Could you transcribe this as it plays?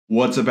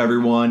What's up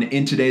everyone?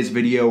 In today's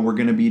video, we're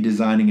going to be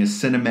designing a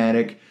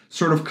cinematic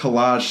sort of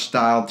collage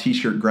style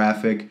t-shirt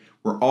graphic.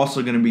 We're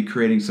also going to be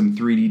creating some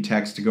 3D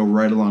text to go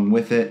right along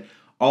with it.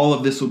 All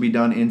of this will be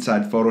done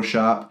inside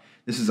Photoshop.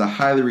 This is a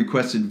highly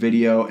requested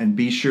video, and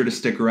be sure to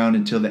stick around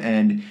until the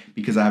end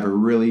because I have a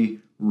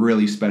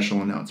really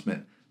special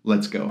announcement.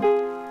 Let's go.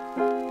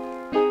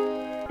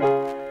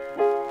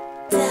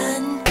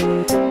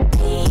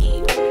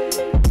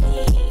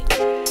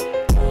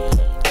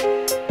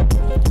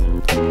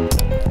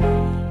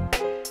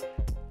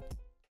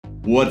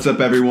 What's up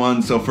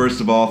everyone? So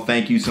first of all,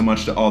 thank you so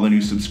much to all the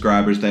new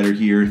subscribers that are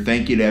here.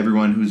 Thank you to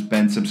everyone who's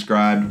been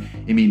subscribed.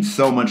 It means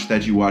so much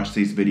that you watch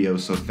these videos,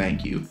 so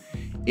thank you.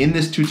 In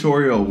this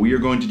tutorial, we are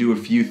going to do a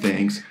few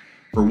things.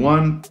 For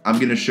one, I'm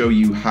going to show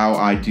you how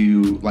I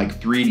do like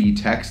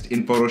 3D text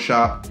in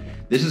Photoshop.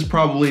 This is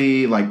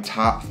probably like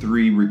top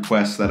 3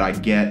 requests that I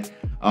get.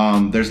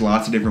 There's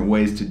lots of different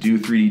ways to do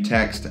 3D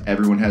text.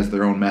 Everyone has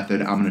their own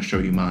method. I'm going to show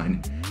you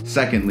mine.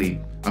 Secondly,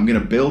 I'm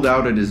gonna build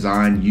out a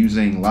design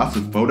using lots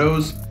of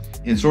photos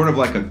in sort of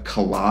like a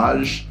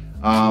collage,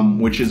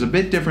 which is a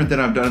bit different than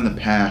I've done in the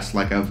past.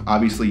 Like I've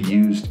obviously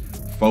used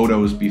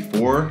photos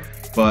before,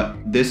 but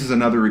this is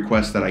another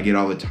request that I get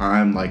all the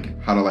time, like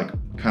how to like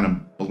kind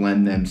of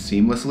blend them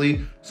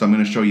seamlessly. So I'm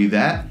gonna show you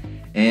that.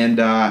 And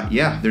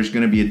yeah, there's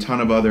gonna be a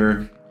ton of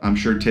other, I'm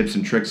sure, tips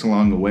and tricks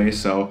along the way.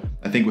 So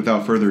I think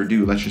without further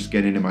ado, let's just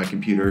get into my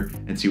computer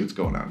and see what's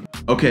going on.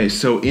 Okay,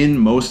 so in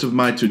most of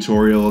my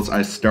tutorials,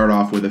 I start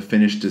off with a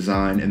finished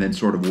design and then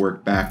sort of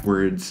work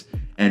backwards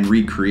and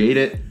recreate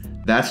it.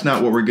 That's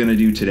not what we're gonna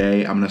do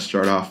today. I'm gonna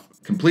start off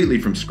completely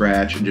from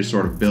scratch and just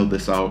sort of build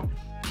this out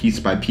piece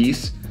by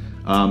piece.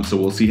 So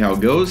we'll see how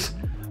it goes.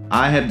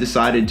 I have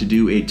decided to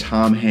do a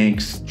Tom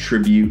Hanks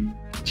tribute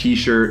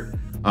t-shirt.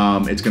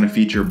 It's gonna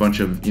feature a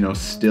bunch of,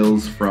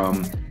 stills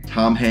from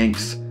Tom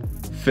Hanks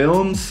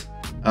films.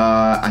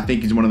 I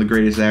think he's one of the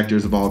greatest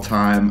actors of all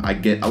time. I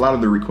get a lot of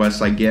the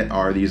requests I get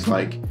are these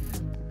like,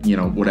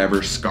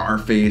 whatever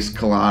Scarface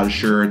collage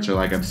shirts, or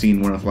like I've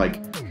seen one of like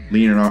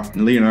Leonardo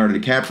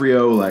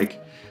DiCaprio, like,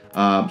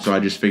 so I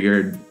just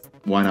figured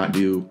why not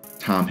do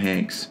Tom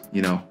Hanks,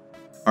 All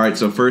right,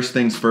 so first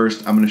things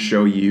first, I'm gonna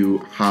show you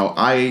how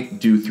I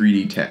do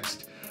 3D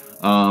text.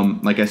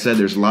 Like I said,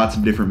 there's lots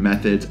of different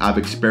methods. I've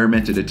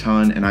experimented a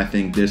ton, and I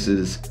think this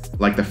is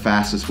like the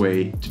fastest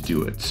way to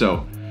do it.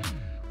 So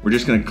we're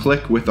just gonna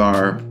click with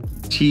our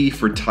T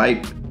for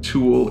type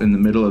tool in the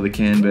middle of the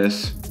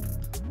canvas.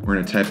 We're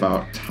gonna type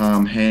out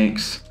Tom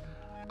Hanks.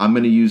 I'm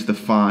gonna use the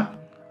font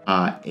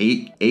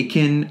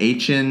Aiken, I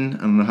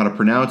don't know how to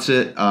pronounce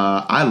it.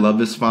 I love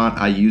this font.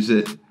 I use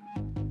it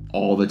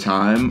all the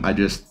time. I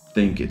just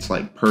think it's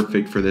like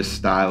perfect for this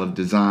style of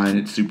design.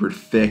 It's super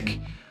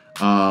thick.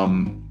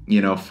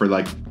 For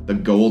like the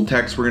gold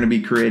text we're gonna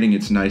be creating,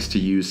 it's nice to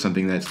use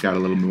something that's got a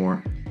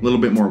little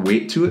bit more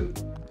weight to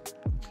it.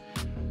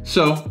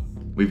 So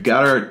we've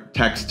got our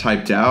text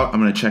typed out. I'm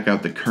gonna check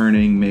out the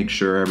kerning, make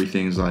sure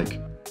everything's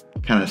like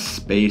kind of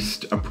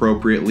spaced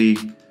appropriately.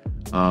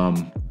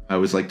 I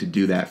always like to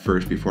do that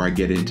first before I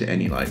get into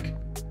any like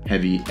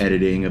heavy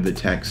editing of the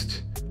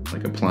text,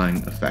 like applying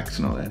effects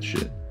and all that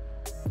shit.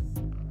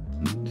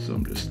 So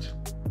I'm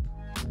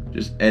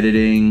just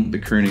editing the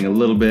kerning a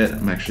little bit.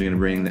 I'm actually gonna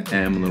bring the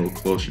M a little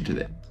closer to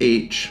the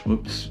H.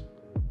 Whoops.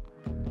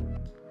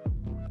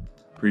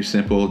 Pretty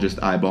simple, just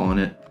eyeballing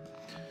it.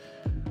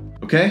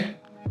 Okay,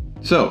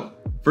 so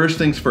first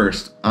things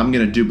first, I'm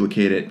gonna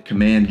duplicate it,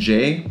 Command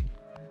J,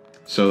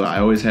 so I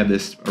always have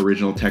this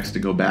original text to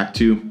go back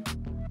to.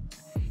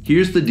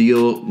 Here's the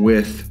deal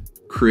with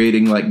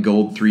creating like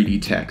gold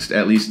 3D text,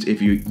 at least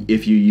if you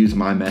use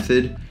my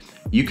method.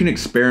 You can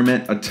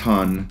experiment a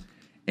ton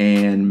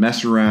and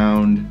mess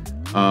around,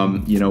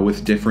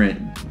 with different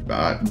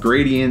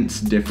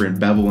gradients, different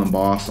bevel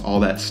emboss,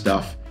 all that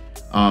stuff.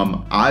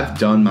 I've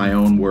done my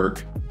own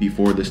work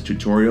before this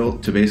tutorial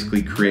to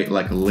basically create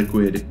like a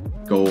liquid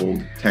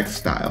gold text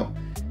style.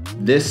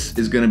 This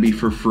is gonna be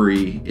for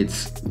free.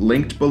 It's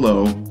linked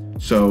below.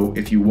 So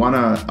if you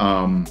wanna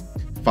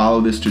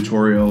follow this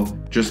tutorial,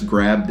 just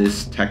grab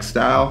this text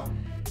style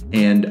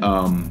and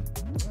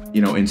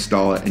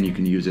install it, and you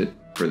can use it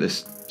for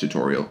this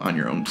tutorial on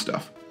your own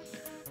stuff.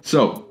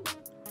 So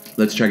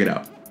let's check it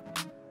out.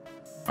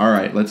 All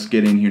right, let's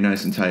get in here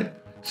nice and tight.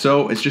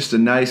 So it's just a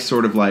nice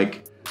sort of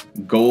like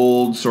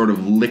gold, sort of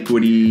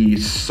liquidy,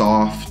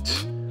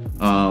 soft,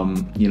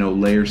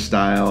 layer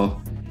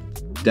style.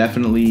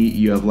 Definitely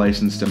you have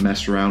license to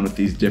mess around with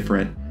these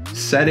different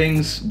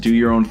settings, do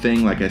your own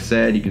thing. Like I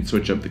said, you can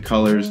switch up the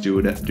colors, do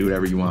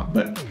whatever you want,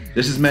 but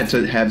this is meant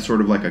to have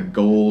sort of like a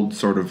gold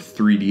sort of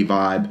 3D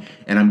vibe,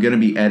 and I'm gonna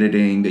be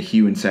editing the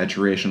hue and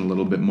saturation a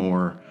little bit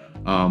more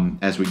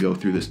as we go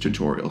through this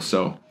tutorial.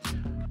 So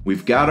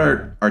we've got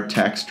our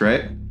text,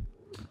 right?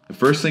 The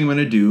first thing I'm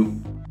gonna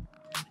do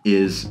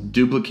is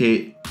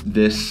duplicate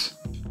this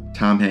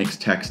Tom Hanks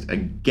text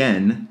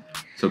again.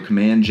 So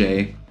Command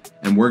J,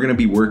 and we're gonna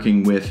be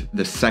working with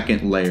the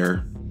second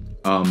layer.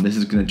 This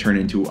is gonna turn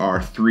into our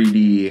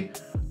 3D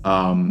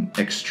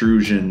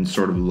extrusion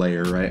sort of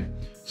layer, right?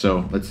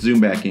 So let's zoom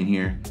back in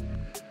here.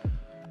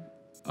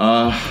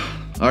 All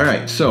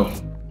right, so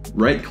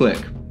right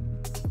click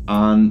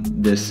on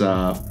this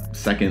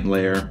second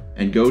layer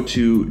and go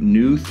to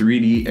new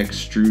 3D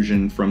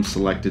extrusion from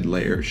selected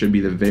layer. It should be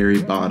the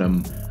very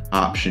bottom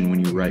option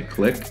when you right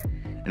click.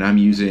 And I'm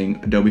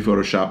using Adobe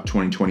Photoshop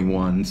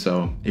 2021.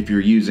 So if you're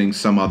using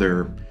some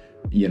other,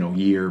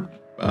 year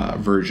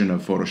version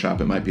of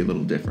Photoshop, it might be a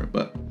little different,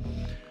 but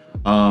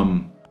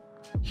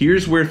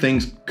here's where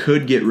things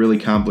could get really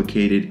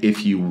complicated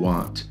if you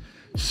want.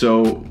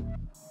 So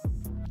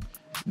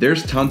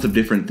there's tons of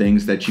different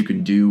things that you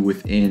can do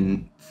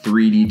within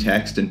 3D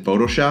text in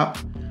Photoshop.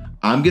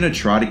 I'm gonna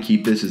try to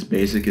keep this as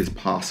basic as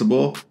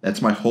possible.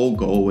 That's my whole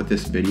goal with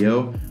this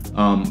video.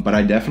 But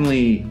I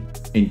definitely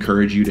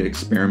encourage you to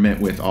experiment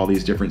with all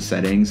these different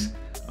settings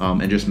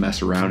and just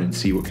mess around and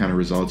see what kind of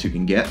results you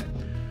can get.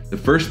 The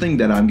first thing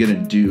that I'm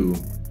gonna do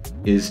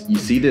is, you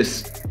see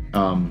this,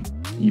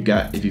 if you've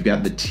got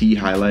the T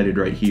highlighted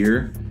right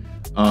here,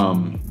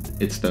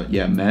 it's the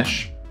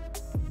mesh.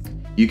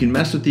 You can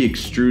mess with the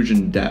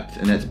extrusion depth,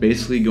 and that's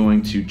basically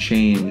going to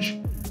change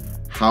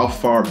how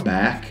far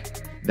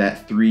back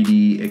that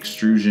 3D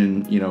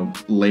extrusion,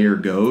 layer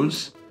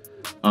goes.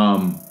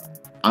 I'm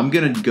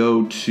gonna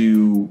go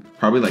to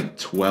probably like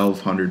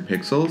 1200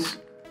 pixels.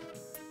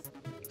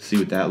 See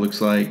what that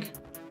looks like.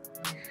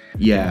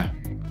 Yeah,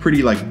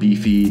 pretty like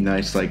beefy,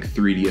 nice like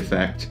 3D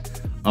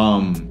effect.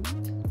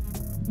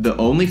 The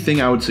only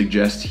thing I would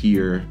suggest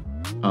here,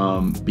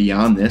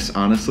 beyond this,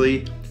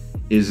 honestly,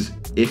 is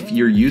if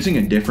you're using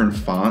a different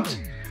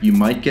font, you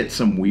might get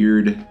some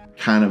weird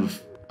kind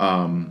of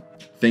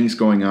things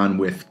going on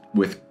with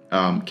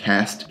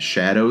cast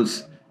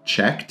shadows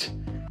checked.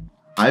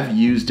 I've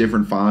used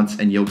different fonts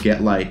and you'll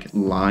get like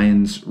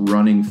lines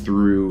running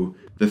through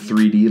the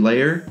 3D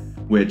layer,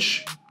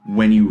 which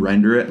when you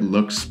render it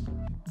looks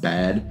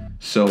bad.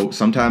 So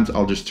sometimes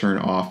I'll just turn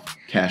off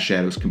cast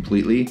shadows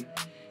completely.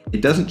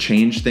 It doesn't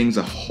change things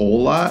a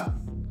whole lot.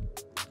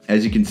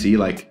 As you can see,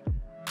 like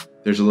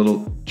there's a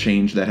little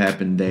change that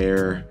happened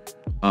there.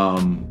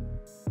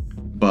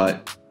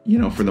 But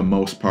for the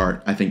most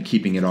part, I think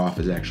keeping it off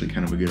is actually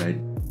kind of a good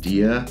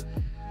idea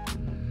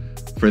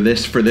for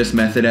this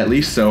method at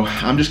least. So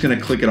I'm just gonna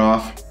click it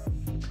off.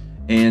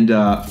 And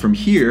from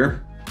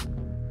here,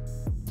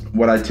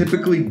 what I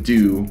typically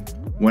do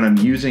when I'm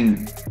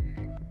using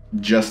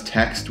just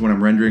text, when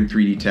I'm rendering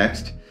 3D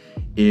text,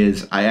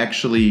 is I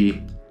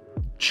actually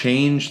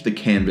change the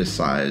canvas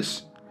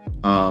size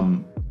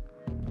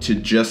to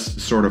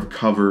just sort of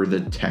cover the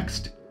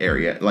text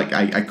area. Like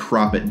I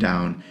crop it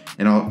down,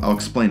 and I'll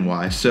explain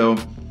why. So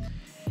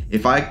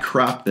if I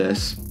crop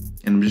this,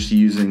 and I'm just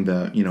using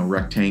the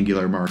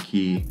rectangular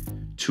marquee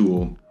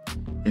tool,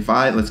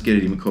 let's get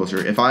it even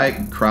closer. If I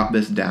crop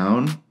this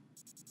down,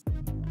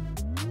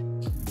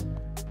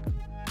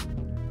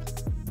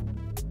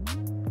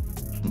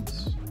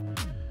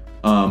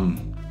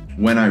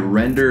 when I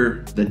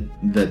render the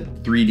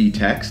 3D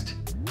text,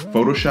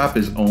 Photoshop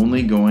is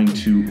only going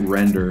to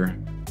render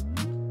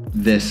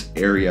this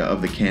area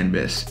of the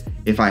canvas.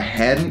 If I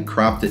hadn't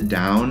cropped it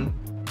down,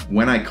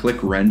 when I click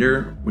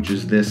render, which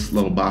is this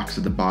little box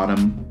at the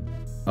bottom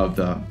of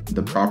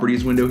the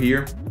properties window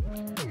here,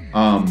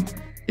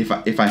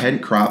 if I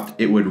hadn't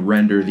cropped, it would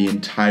render the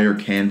entire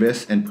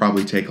canvas and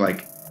probably take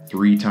like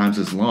 3 times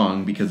as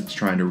long, because it's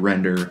trying to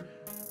render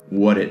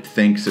what it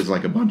thinks is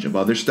like a bunch of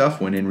other stuff,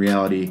 when in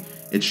reality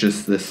it's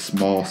just this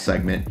small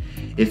segment.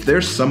 If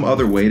there's some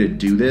other way to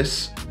do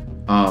this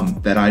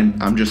that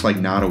I'm just like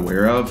not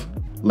aware of,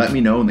 let me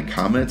know in the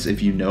comments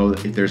if you know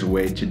if there's a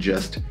way to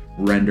just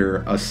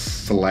render a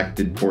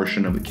selected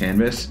portion of the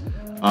canvas.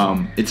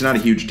 It's not a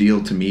huge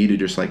deal to me to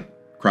just like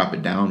crop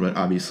it down, but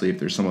obviously if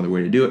there's some other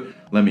way to do it,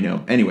 let me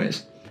know.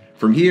 Anyways,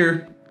 from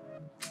here,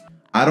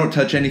 I don't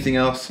touch anything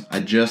else. I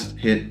just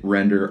hit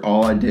render.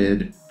 All I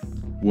did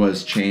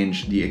was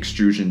change the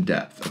extrusion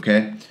depth,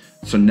 okay?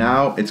 So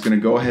now it's gonna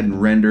go ahead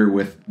and render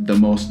with the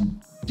most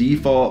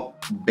default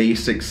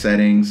basic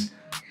settings.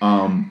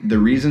 The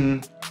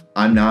reason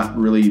I'm not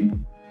really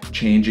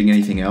changing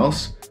anything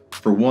else,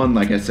 for one,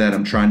 like I said,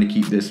 I'm trying to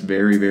keep this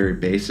very, very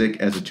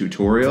basic as a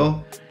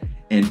tutorial.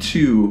 And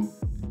two,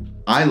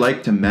 I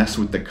like to mess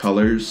with the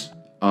colors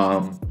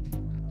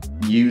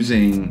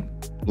using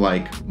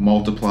like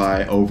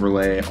multiply,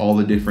 overlay, all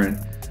the different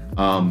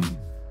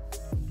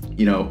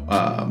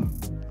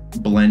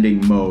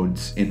blending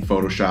modes in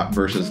Photoshop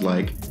versus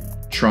like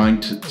trying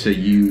to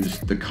use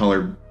the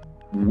color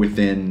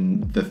within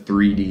the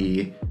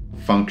 3D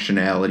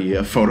functionality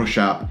of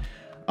Photoshop.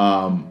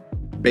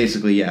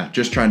 Basically, yeah,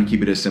 just trying to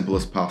keep it as simple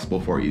as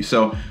possible for you.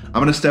 So I'm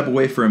gonna step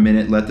away for a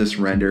minute, let this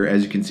render.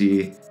 As you can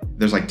see,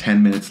 there's like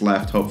 10 minutes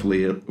left.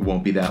 Hopefully it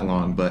won't be that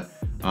long, but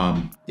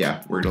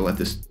yeah, we're gonna let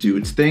this do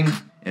its thing,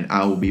 and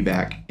I will be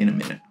back in a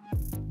minute.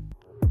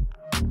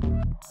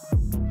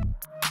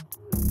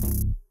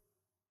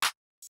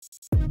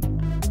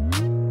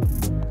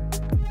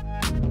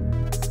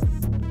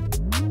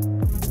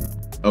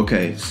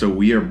 Okay, so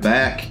we are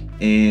back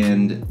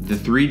and the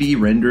 3D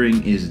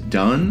rendering is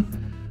done.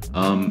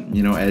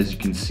 As you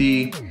can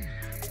see,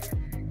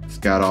 it's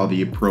got all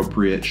the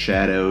appropriate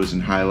shadows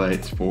and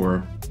highlights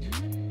for,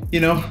 you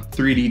know,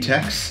 3D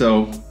text.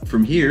 So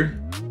from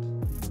here,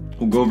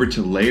 we'll go over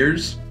to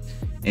layers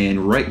and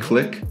right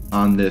click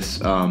on this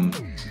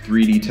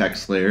 3D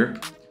text layer,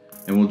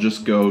 and we'll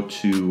just go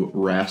to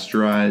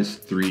rasterize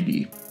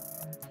 3D.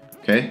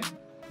 Okay,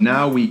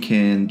 now we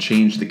can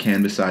change the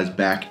canvas size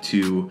back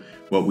to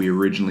what we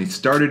originally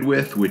started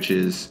with, which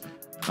is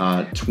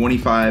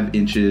 25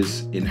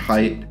 inches in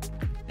height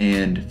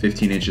and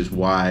 15 inches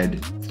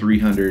wide,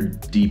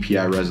 300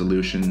 DPI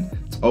resolution.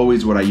 It's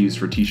always what I use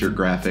for t-shirt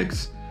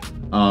graphics.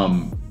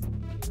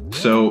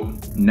 So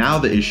now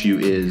the issue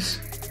is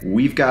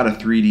we've got a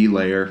 3D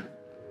layer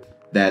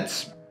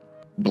that's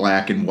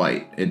black and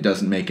white. It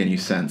doesn't make any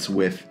sense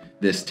with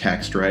this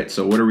text, right?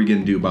 So what are we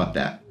gonna do about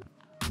that?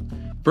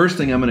 First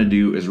thing I'm gonna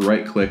do is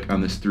right click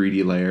on this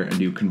 3D layer and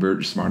do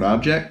convert to smart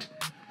object.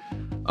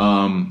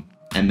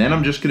 And then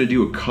I'm just gonna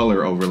do a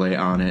color overlay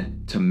on it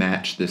to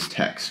match this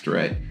text,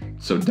 right?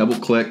 So double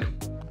click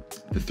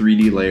the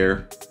 3D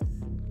layer,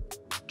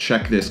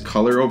 check this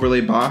color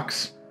overlay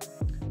box,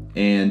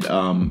 and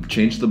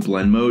change the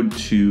blend mode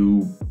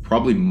to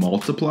probably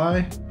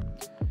multiply.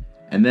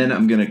 And then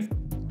I'm gonna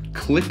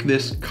click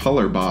this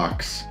color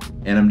box,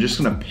 and I'm just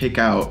gonna pick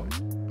out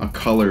a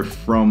color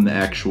from the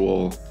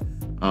actual,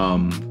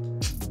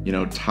 you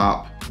know,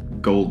 top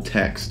gold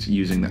text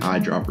using the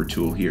eyedropper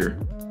tool here.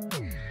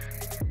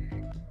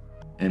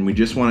 And we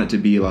just want it to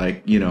be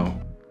like, you know,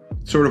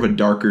 sort of a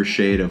darker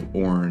shade of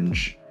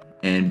orange.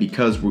 And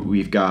because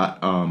we've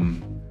got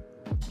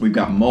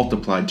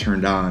multiplied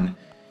turned on,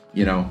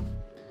 you know,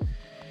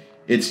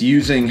 it's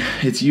using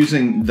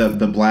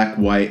the black,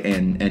 white,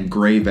 and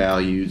gray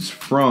values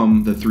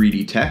from the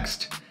 3D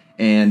text.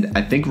 And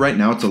I think right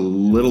now it's a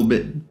little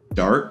bit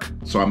dark,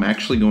 so I'm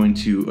actually going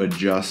to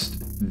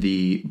adjust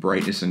the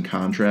brightness and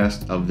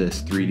contrast of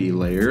this 3D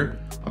layer.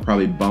 I'll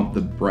probably bump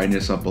the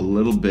brightness up a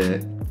little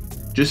bit,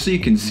 just so you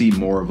can see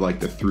more of like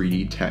the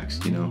 3D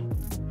text, you know.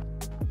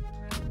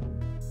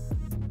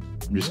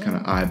 I'm just kind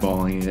of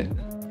eyeballing it.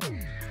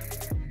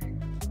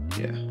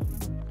 Yeah.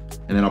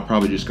 And then I'll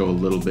probably just go a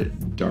little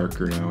bit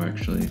darker now,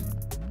 actually.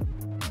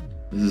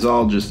 This is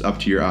all just up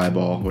to your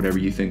eyeball, whatever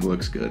you think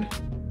looks good.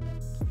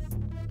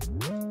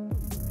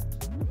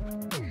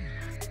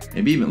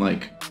 Maybe even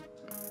like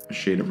a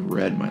shade of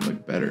red might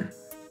look better.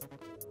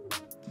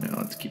 Now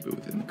let's keep it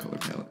within the color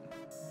palette.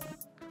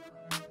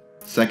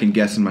 Second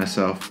guessing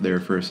myself there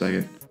for a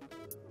second.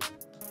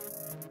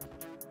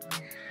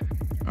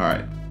 All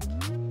right,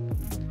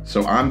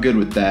 so I'm good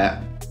with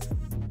that.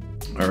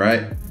 All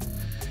right,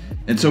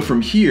 and so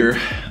from here,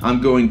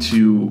 I'm going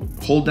to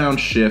hold down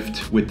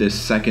Shift with this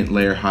second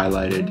layer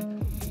highlighted,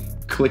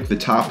 click the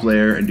top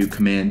layer and do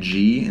Command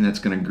G, and that's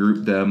gonna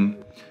group them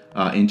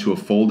into a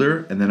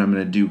folder, and then I'm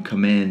gonna do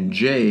Command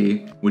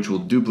J, which will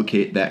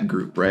duplicate that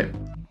group, right?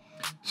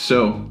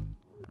 So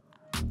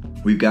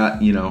we've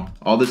got, you know,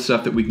 all this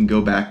stuff that we can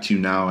go back to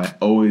now. I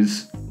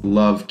always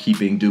love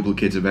keeping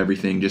duplicates of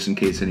everything just in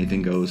case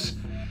anything goes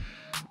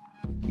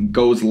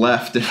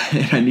left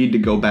and I need to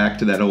go back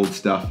to that old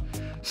stuff.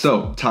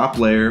 So top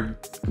layer,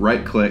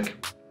 right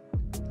click,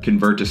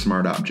 convert to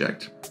smart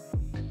object.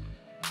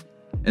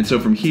 And so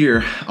from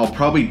here, I'll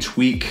probably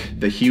tweak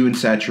the hue and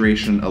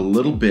saturation a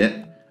little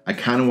bit. I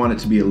kind of want it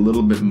to be a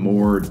little bit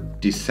more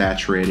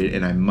desaturated,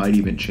 and I might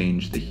even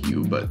change the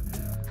hue, but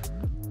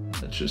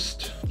let's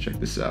just check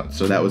this out.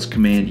 So that was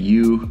Command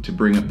U to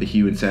bring up the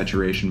hue and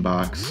saturation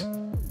box.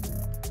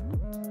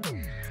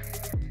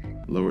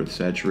 Lower the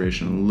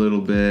saturation a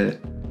little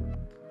bit.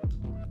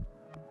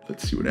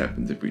 Let's see what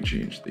happens if we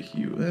change the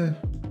hue.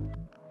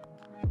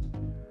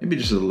 Maybe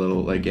just a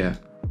little, like, yeah.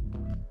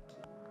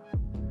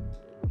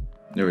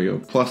 There we go,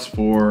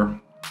 +4.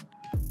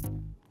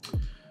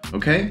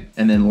 Okay,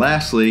 and then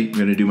lastly, I'm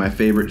gonna do my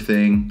favorite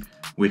thing,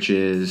 which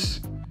is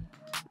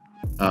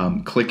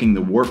clicking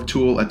the warp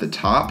tool at the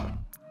top.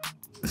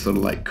 It's sort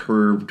of like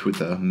curved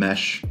with a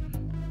mesh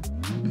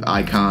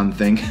icon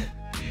thing.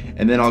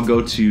 And then I'll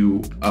go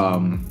to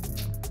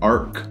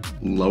arc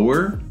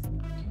lower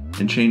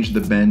and change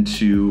the bend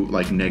to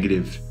like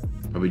negative,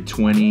 probably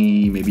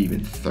 20, maybe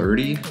even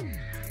 30. Let's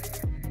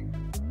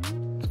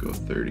go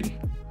 30.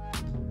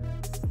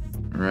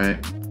 All right.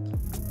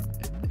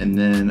 And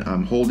then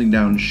I'm holding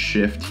down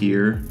Shift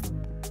here.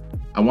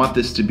 I want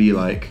this to be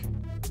like,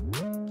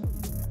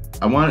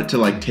 I want it to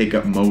like take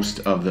up most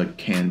of the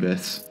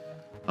canvas.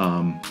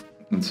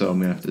 And so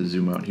I'm gonna have to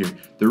zoom out here.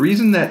 The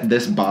reason that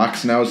this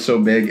box now is so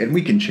big, and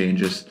we can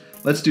change this,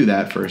 let's do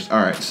that first.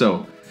 All right,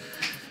 so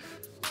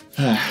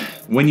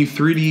when you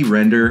 3D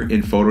render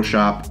in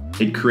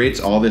Photoshop, it creates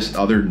all this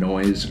other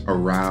noise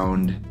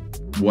around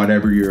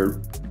whatever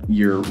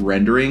you're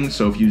rendering.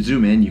 So if you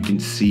zoom in, you can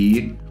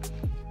see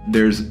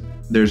there's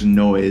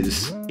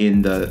noise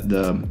in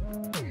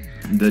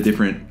the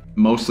different,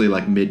 mostly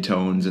like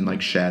midtones and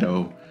like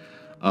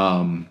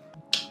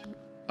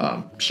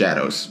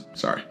shadows,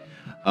 sorry.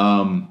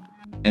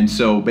 And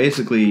so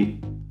basically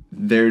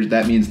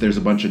that means there's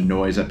a bunch of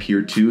noise up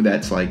here too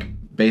that's like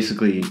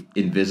basically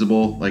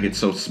invisible, like it's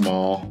so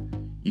small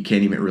you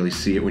can't even really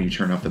see it when you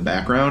turn off the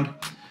background.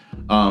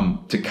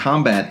 To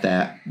combat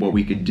that, what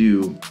we could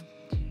do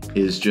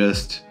is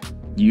just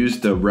use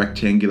the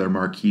rectangular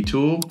marquee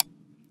tool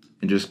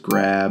and just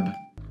grab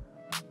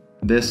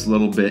this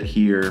little bit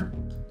here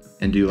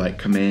and do like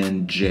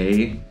Command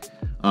J.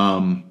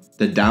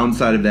 The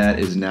downside of that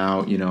is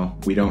now, you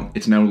know,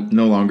 it's now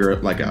no longer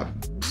like a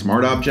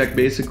smart object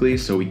basically,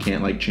 so we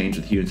can't like change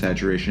the hue and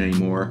saturation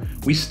anymore.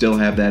 We still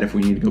have that if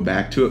we need to go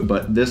back to it,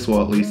 but this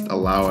will at least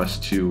allow us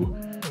to,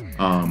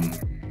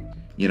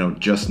 you know,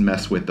 just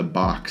mess with the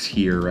box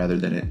here rather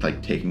than it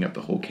like taking up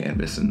the whole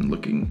canvas and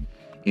looking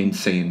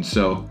insane.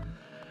 So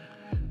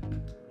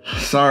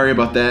sorry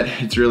about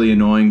that. It's really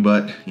annoying,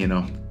 but you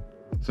know,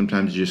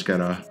 sometimes you just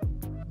gotta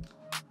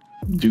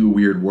do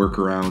weird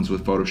workarounds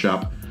with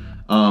Photoshop.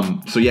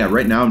 So yeah,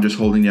 right now I'm just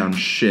holding down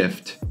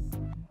Shift,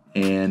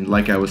 and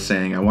like I was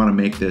saying, I want to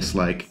make this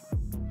like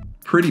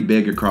pretty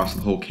big across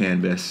the whole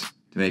canvas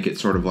to make it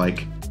sort of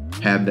like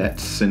have that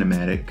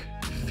cinematic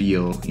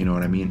feel, you know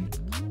what I mean?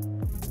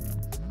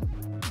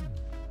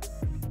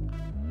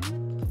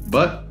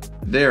 But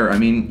there, I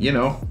mean, you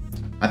know,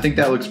 I think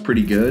that looks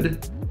pretty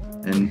good.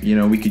 And you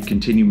know, we could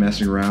continue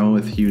messing around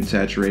with hue and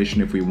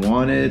saturation if we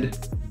wanted,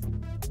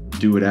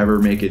 do whatever,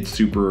 make it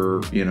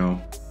super, you know,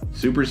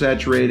 super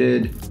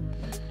saturated,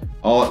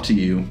 all up to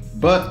you.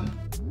 But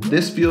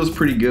this feels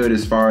pretty good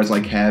as far as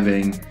like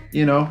having,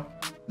 you know,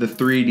 the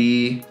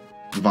 3D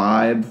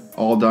vibe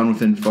all done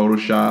within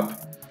Photoshop.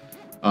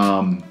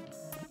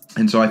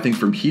 And so I think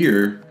from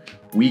here,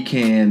 we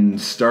can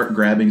start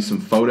grabbing some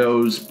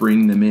photos,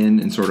 bringing them in,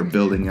 and sort of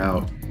building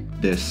out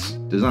this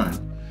design.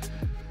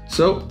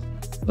 So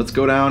let's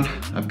go down.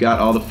 I've got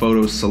all the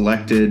photos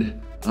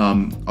selected.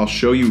 I'll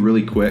show you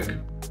really quick.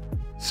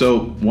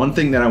 So one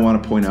thing that I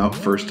want to point out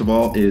first of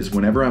all is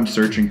whenever I'm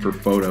searching for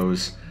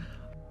photos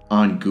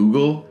on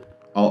Google,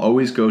 I'll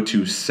always go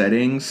to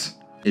Settings,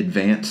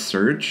 Advanced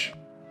Search,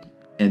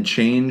 and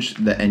change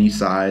the any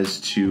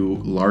size to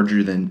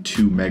larger than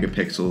 2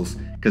 megapixels,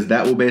 because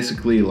that will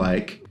basically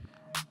like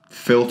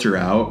filter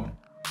out,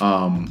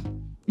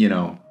 you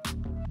know,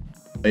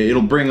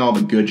 it'll bring all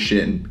the good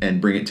shit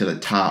and bring it to the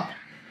top.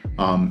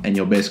 And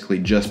you'll basically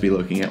just be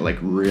looking at like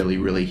really,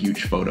 really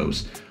huge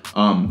photos.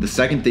 The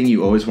second thing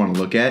you always want to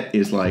look at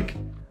is like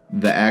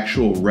the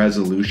actual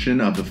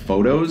resolution of the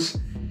photos.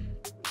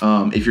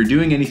 If you're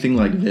doing anything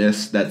like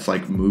this, that's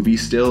like movie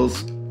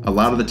stills, a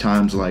lot of the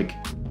times like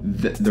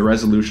the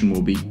resolution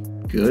will be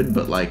good,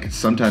 but like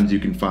sometimes you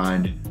can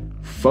find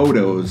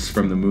photos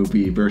from the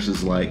movie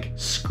versus like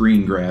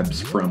screen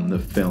grabs from the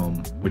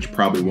film, which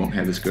probably won't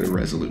have as good a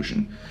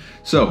resolution.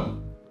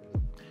 So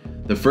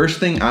the first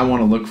thing I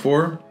want to look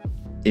for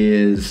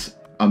is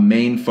a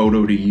main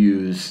photo to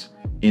use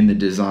in the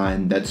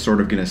design that's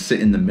sort of going to sit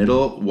in the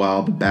middle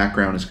while the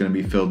background is going to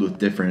be filled with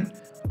different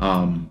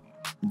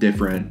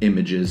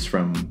images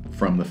from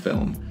the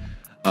film.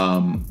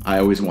 You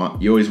always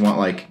want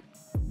like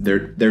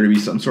there to be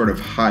some sort of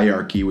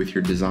hierarchy with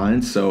your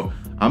design. So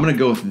I'm gonna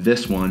go with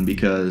this one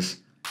because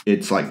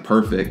it's like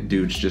perfect.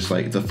 Dude's just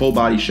like, it's a full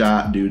body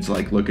shot. Dude's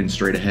like looking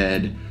straight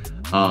ahead.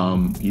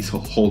 He's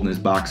holding his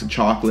box of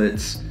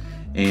chocolates,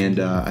 and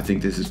I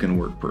think this is gonna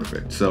work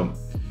perfect. So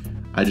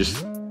I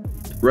just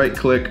right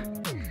click,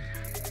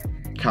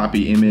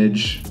 copy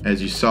image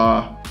as you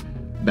saw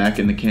back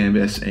in the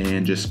canvas,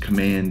 and just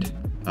Command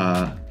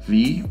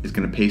V is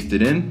gonna paste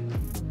it in.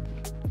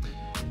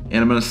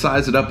 And I'm gonna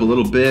size it up a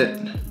little bit.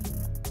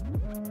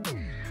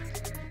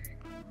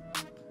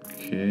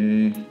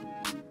 Okay,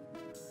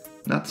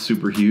 not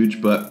super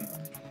huge,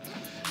 but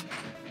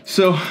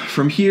so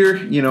from here,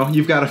 you know,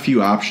 you've got a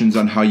few options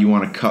on how you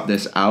want to cut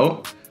this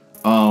out.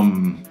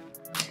 I'm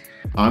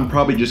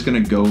probably just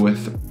gonna go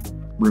with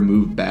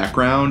remove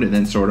background, and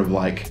then sort of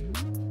like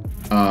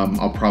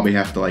I'll probably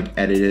have to like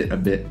edit it a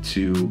bit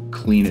to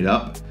clean it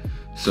up.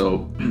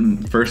 So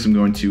first I'm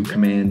going to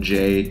Command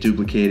J,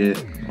 duplicate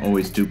it. I'm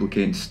always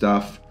duplicating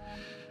stuff.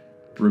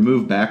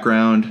 Remove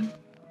background.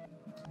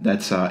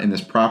 That's in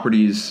this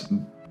properties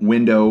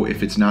window.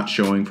 If it's not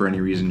showing for any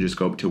reason, just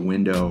go up to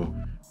Window,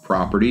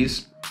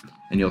 Properties,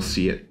 and you'll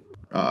see it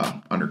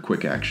under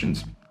Quick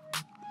Actions.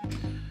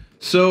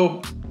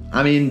 So,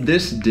 I mean,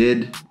 this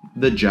did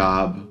the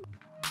job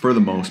for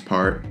the most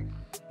part.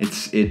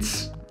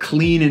 It's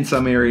clean in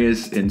some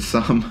areas, in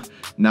some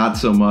not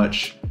so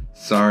much.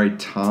 Sorry,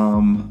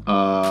 Tom.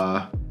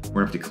 We're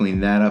gonna have to clean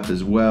that up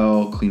as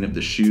well. Clean up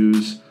the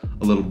shoes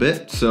a little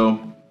bit.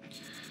 So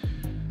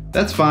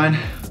that's fine.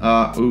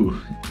 Ooh,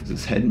 is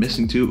his head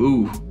missing too?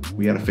 Ooh,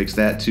 we gotta fix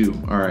that too.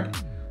 All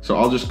right, so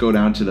I'll just go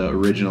down to the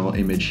original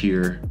image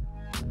here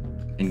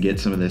and get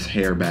some of this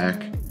hair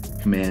back.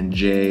 Command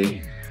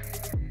J.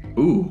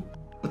 Ooh,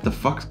 what the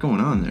fuck's going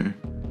on there?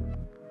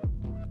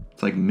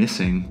 It's like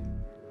missing.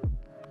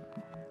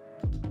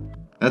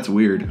 That's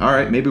weird. All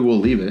right, maybe we'll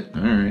leave it.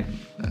 All right,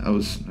 all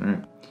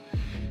right.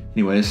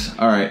 Anyways,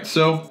 all right,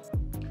 so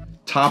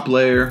top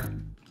layer.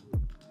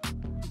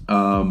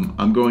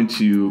 I'm going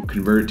to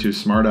convert it to a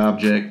smart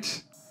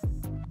object,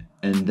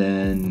 and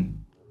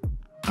then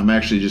I'm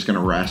actually just gonna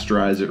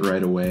rasterize it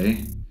right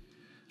away.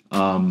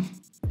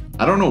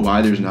 I don't know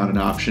why there's not an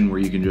option where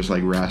you can just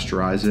like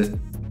rasterize it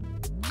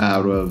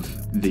out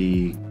of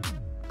the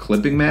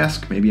clipping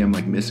mask. Maybe I'm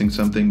like missing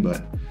something,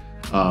 but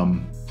oh,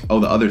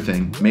 the other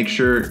thing, make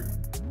sure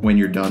when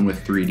you're done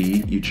with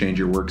 3D, you change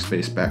your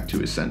workspace back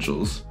to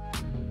essentials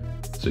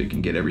so you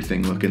can get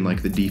everything looking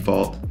like the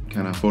default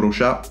kind of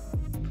Photoshop.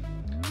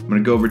 I'm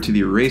gonna go over to the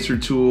eraser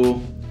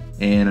tool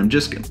and I'm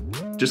just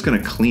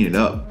gonna clean it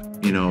up,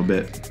 you know, a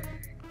bit.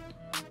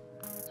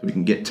 So we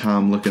can get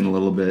Tom looking a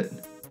little bit,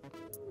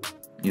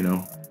 you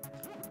know,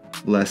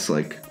 less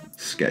like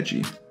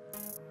sketchy.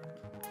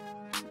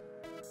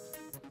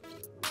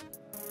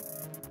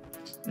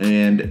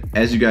 And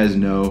as you guys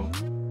know,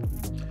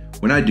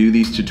 when I do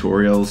these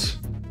tutorials,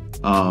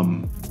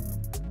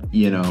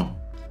 you know,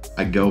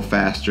 I go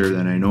faster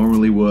than I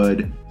normally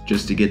would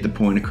just to get the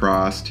point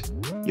across.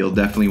 You'll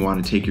definitely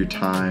want to take your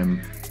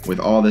time with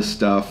all this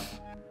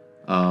stuff.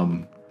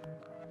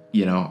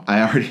 You know,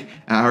 I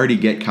already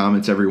get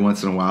comments every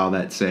once in a while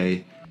that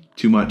say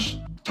too much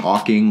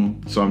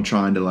talking, so I'm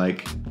trying to,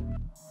 like,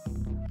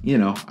 you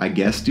know, I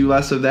guess do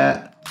less of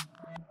that.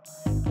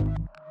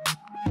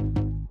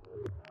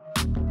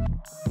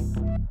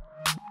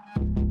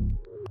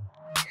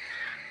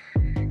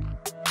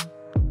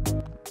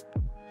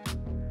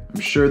 I'm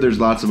sure there's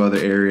lots of other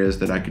areas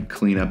that I could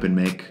clean up and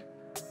make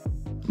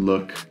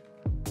look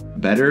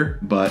better,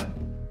 but,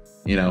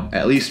 you know,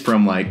 at least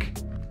from like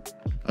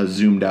a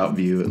zoomed out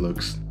view, it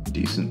looks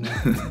decent.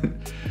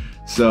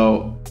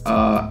 So,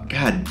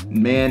 God,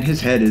 man,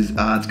 his head is,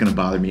 it's gonna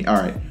bother me. All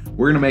right,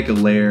 we're gonna make a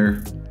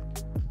layer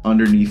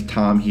underneath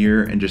Tom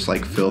here and just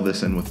like fill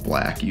this in with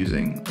black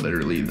using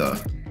literally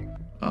the,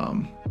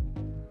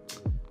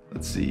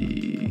 let's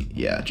see,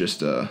 yeah,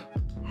 just a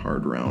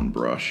hard round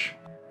brush,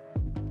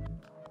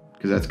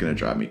 because that's gonna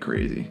drive me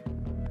crazy.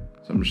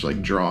 So I'm just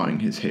like drawing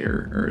his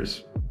hair, or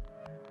his,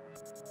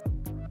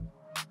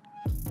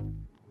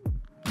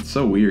 it's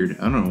so weird.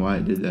 I don't know why I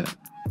did that.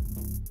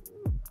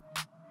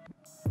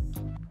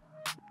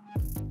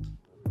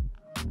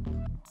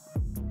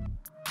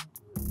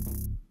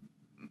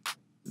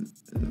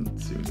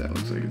 Let's see what that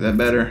looks like. Is that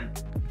better?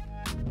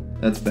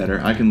 That's better.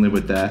 I can live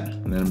with that.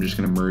 And then I'm just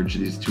gonna merge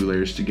these two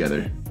layers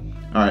together.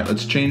 All right,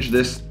 let's change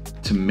this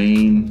to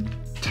main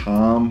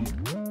Tom.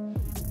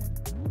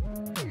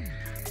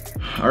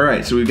 All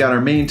right, so we've got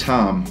our main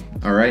Tom.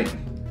 All right,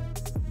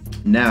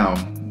 now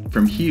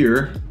from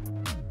here,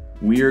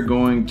 we are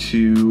going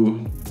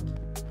to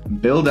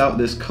build out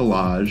this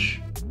collage.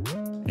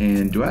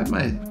 And do I have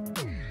my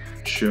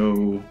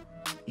show?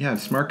 Yeah,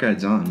 Smart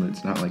Guide's on, but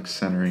it's not like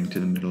centering to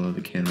the middle of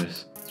the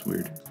canvas. It's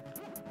weird.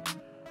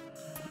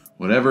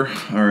 Whatever,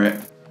 all right.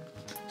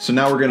 So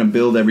now we're gonna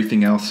build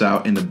everything else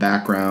out in the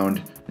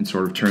background and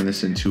sort of turn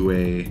this into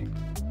a,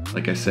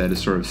 like I said, a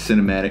sort of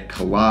cinematic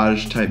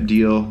collage type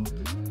deal.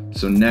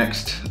 So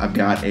next, I've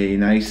got a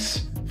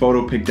nice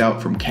photo picked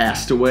out from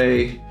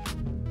Castaway.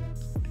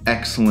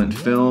 Excellent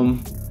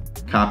film.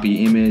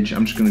 Copy image.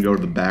 I'm just gonna go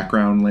to the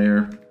background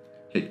layer,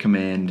 hit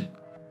Command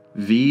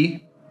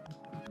V,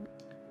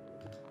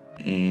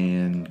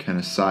 and kind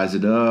of size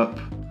it up.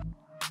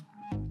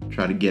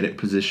 Try to get it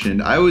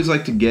positioned. I always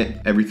like to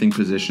get everything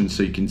positioned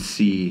so you can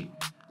see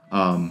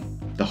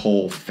the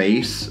whole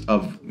face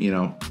of, you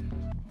know,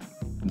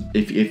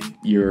 if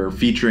you're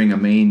featuring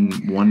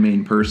one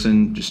main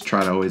person, just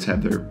try to always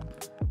have their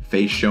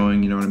face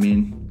showing, you know what I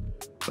mean?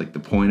 Like the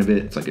point of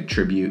it, it's like a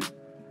tribute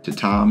to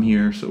Tom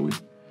here, so we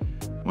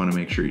want to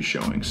make sure he's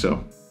showing.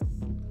 So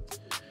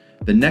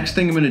the next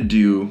thing I'm going to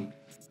do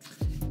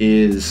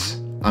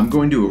is I'm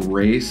going to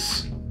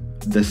erase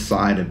the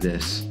side of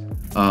this.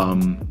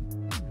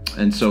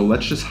 And so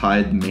let's just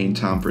hide the main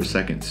Tom for a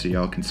second so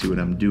y'all can see what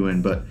I'm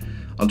doing. But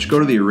I'll just go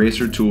to the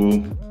eraser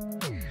tool,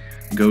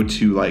 go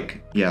to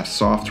like, yeah,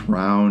 soft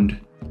round.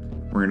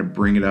 We're gonna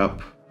bring it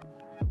up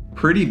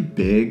pretty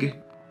big.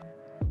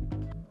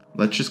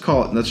 Let's just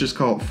call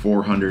it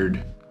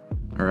 400.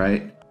 All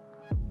right.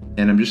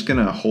 And I'm just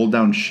gonna hold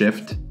down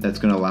Shift. That's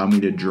gonna allow me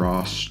to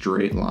draw a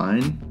straight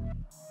line.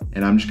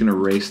 And I'm just gonna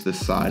erase the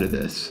side of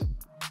this.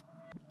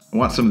 I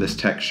want some of this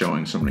text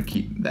showing, so I'm gonna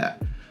keep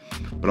that.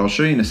 But I'll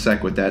show you in a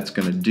sec what that's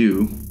gonna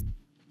do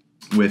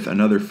with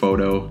another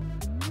photo.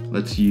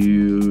 Let's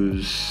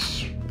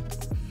use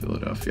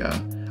Philadelphia.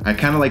 I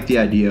kind of like the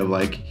idea of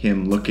like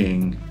him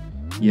looking,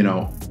 you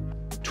know,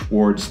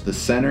 towards the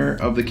center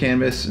of the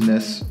canvas in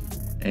this,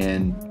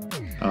 and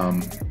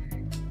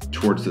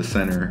towards the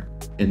center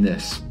in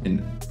this,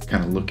 and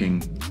kind of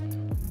looking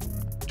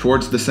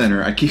towards the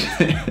center. I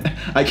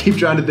keep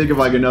trying to think of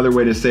like another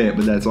way to say it,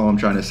 but that's all I'm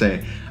trying to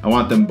say. I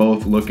want them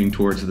both looking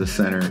towards the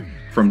center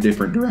from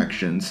different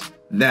directions.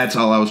 That's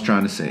all I was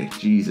trying to say.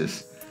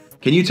 Jesus.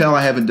 Can you tell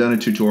I haven't done a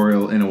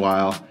tutorial in a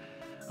while?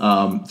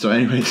 So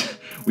anyways,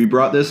 we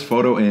brought this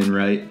photo in,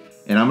 right?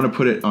 And I'm gonna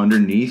put it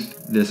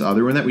underneath this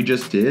other one that we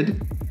just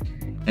did.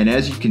 And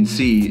as you can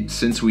see,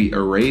 since we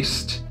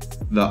erased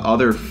the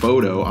other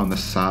photo on the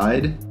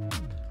side,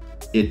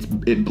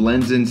 it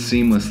blends in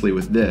seamlessly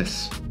with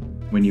this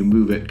when you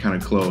move it kind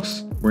of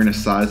close. We're gonna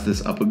size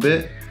this up a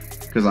bit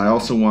because I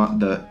also want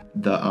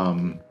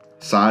the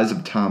size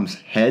of Tom's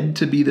head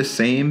to be the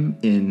same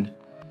in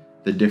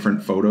the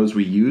different photos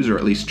we use, or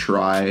at least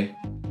try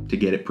to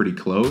get it pretty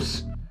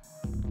close.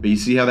 But you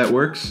see how that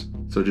works?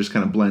 So it just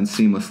kind of blends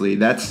seamlessly.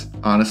 That's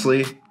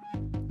honestly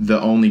the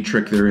only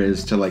trick there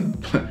is to like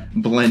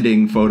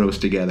blending photos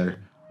together.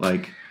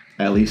 Like,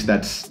 at least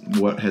that's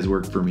what has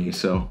worked for me.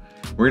 So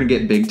we're gonna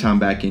get Big Tom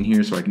back in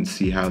here so I can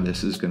see how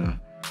this is gonna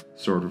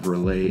sort of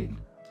relate.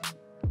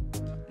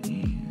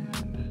 And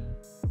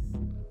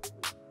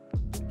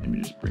let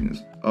me just bring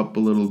this up a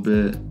little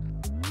bit.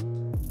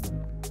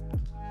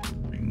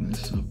 Bring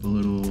this up a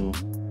little.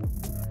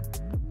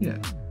 Yeah.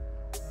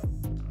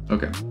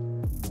 Okay.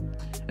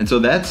 And so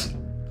that's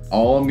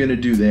all I'm gonna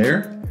do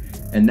there.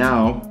 And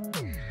now,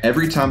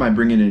 every time I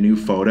bring in a new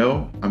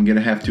photo, I'm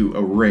gonna have to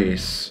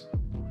erase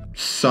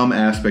some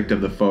aspect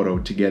of the photo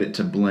to get it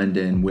to blend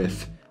in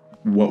with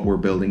what we're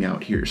building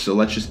out here. So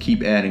let's just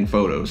keep adding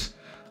photos.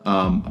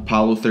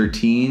 Apollo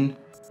 13,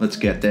 let's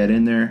get that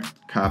in there.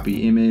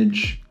 Copy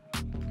image,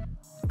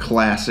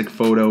 classic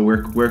photo.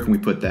 Where can we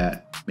put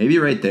that? Maybe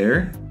right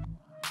there.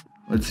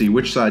 Let's see,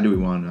 which side do we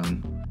want it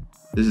on?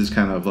 This is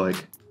kind of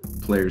like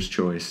player's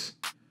choice.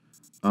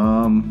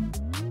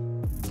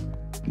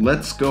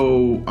 Let's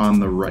go on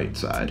the right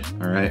side,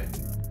 all right?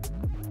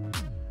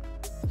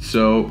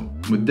 So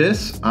with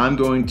this, I'm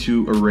going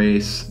to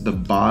erase the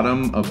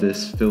bottom of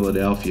this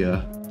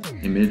Philadelphia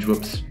image.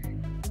 Whoops.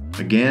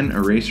 Again,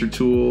 eraser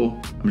tool.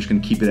 I'm just gonna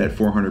keep it at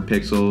 400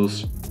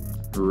 pixels.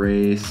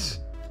 Erase.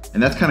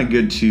 And that's kind of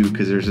good too,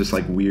 because there's this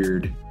like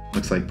weird,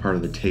 looks like part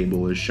of the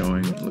table is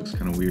showing. It looks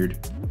kind of weird.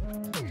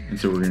 And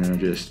so we're gonna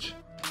just,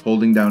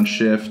 holding down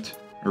shift,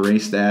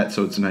 erase that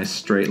so it's a nice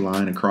straight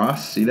line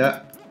across. See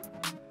that?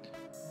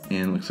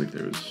 And looks like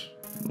there was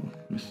a little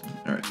missing.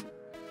 All right.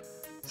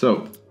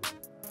 So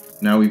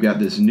now we've got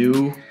this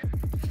new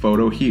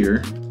photo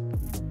here,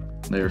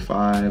 layer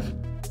 5.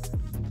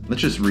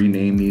 Let's just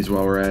rename these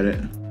while we're at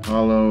it.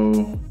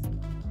 Apollo,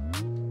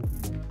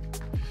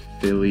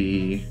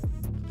 Philly,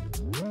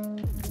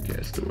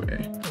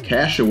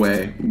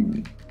 Castaway.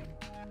 Ooh.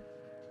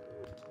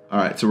 All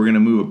right, so we're gonna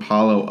move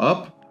Apollo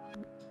up.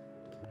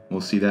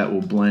 We'll see that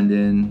will blend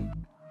in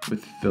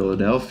with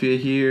Philadelphia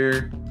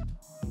here.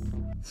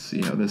 Let's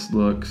see how this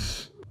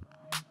looks.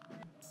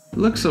 It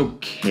looks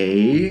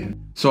okay.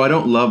 So I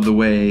don't love the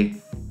way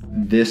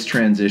this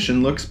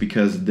transition looks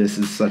because this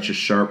is such a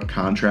sharp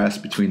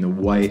contrast between the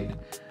white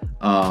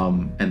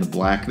and the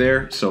black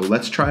there. So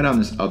let's try it on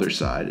this other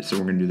side. So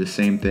we're gonna do the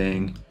same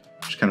thing,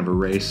 just kind of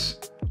erase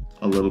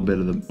a little bit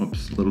of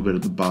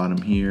the bottom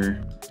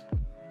here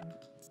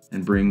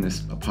and bring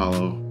this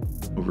Apollo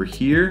over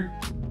here.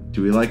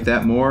 Do we like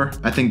that more?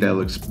 I think that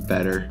looks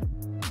better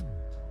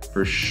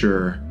for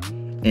sure.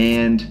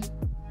 And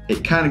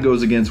it kind of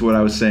goes against what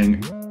I was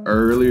saying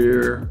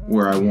earlier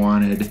where I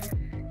wanted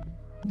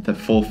the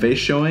full face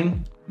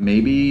showing.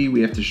 Maybe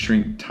we have to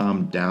shrink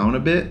Tom down a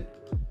bit.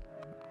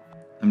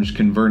 I'm just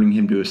converting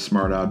him to a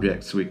smart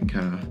object so we can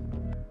kind of,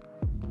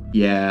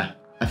 yeah,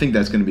 I think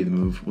that's gonna be the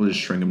move. We'll just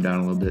shrink him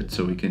down a little bit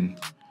so we can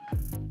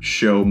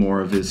show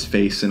more of his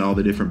face in all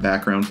the different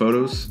background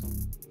photos.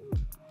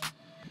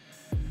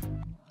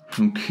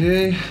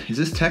 Okay, is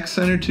this text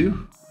center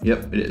too?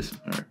 Yep, it is.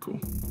 All right, cool.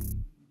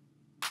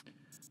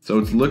 So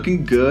it's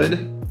looking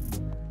good.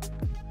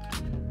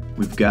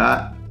 We've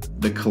got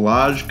the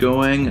collage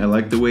going. I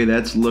like the way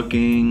that's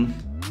looking.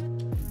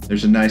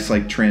 There's a nice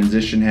like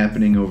transition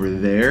happening over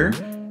there.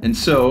 And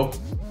so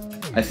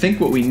I think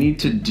what we need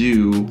to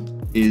do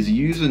is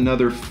use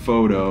another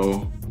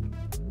photo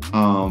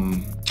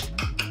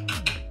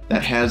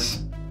that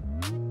has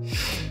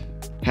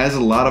a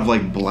lot of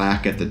like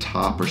black at the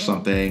top or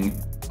something.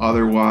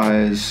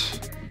 Otherwise,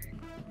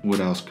 what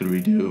else could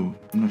we do?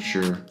 I'm not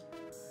sure.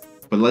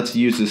 But let's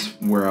use this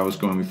where I was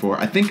going before.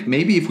 I think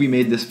maybe if we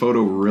made this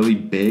photo really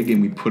big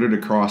and we put it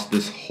across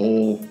this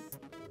whole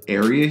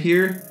area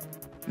here,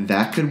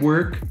 that could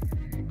work.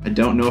 I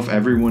don't know if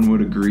everyone would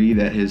agree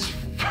that his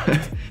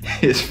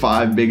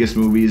 5 biggest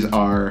movies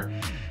are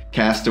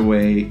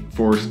Castaway,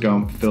 Forrest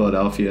Gump,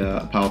 Philadelphia,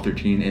 Apollo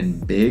 13,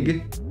 and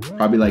Big.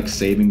 Probably like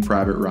Saving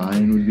Private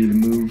Ryan would be the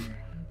move.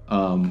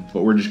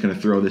 But we're just gonna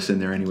throw this in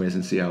there anyways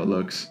and see how it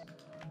looks.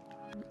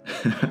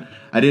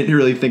 I didn't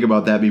really think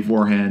about that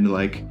beforehand.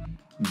 Like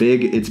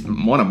Big, it's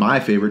one of my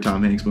favorite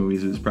Tom Hanks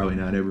movies. It's probably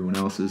not everyone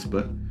else's,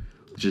 but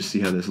let's just see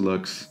how this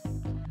looks.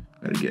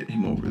 Gotta get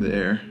him over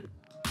there.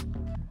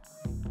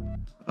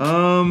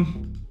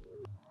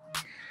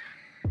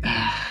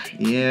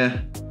 Yeah.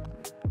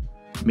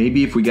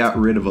 Maybe if we got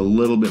rid of a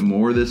little bit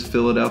more of this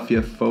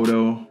Philadelphia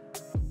photo,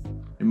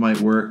 it might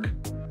work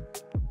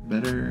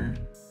better.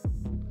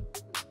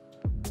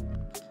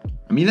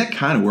 I mean, that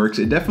kind of works.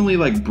 It definitely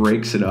like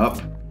breaks it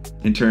up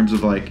in terms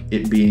of like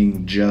it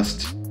being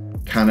just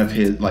kind of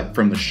his, like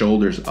from the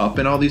shoulders up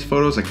in all these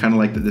photos. I kind of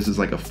like that this is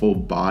like a full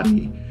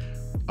body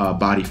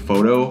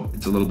photo.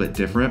 It's a little bit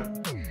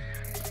different.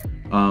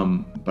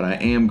 But I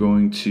am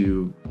going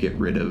to get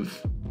rid of,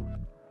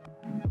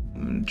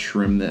 I'm gonna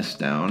trim this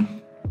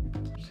down.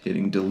 Just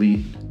hitting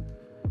delete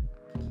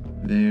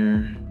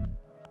there.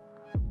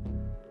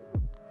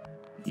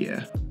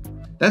 Yeah,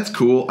 that's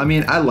cool. I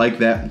mean, I like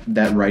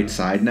that right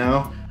side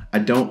now. I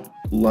don't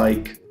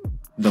like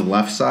the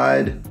left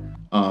side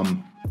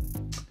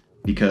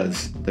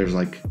because there's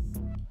like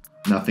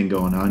nothing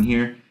going on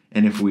here.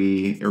 And if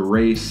we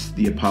erase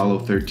the Apollo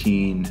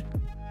 13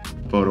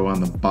 photo on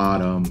the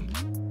bottom,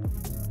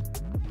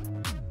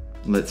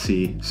 let's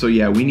see. So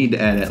yeah, we need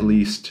to add at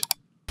least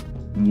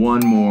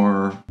one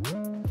more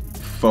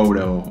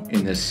photo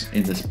in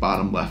this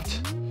bottom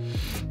left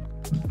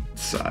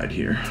side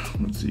here.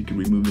 Let's see, can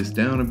we move this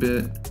down a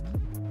bit?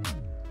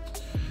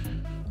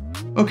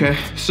 Okay,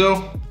 so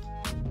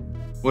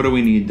what do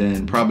we need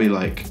then? Probably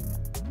like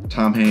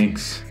Tom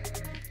Hanks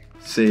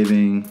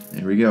saving.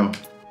 There we go.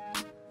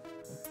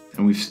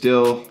 And we've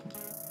still,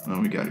 oh,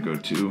 we gotta go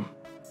to,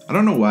 I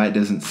don't know why it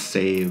doesn't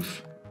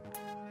save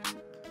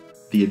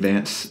the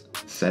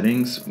advanced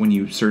settings when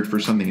you search for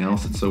something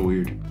else. It's so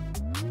weird.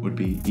 Would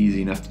be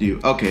easy enough to do.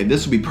 Okay,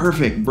 this would be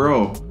perfect,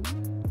 bro.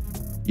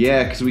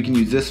 Yeah, because we can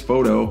use this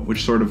photo,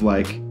 which sort of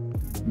like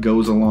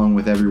goes along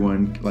with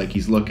everyone. Like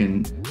he's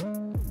looking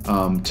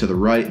to the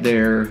right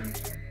there.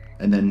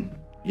 And then,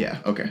 yeah,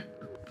 okay.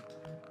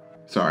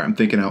 Sorry, I'm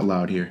thinking out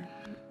loud here.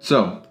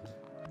 So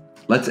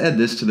let's add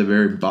this to the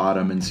very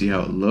bottom and see how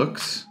it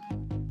looks.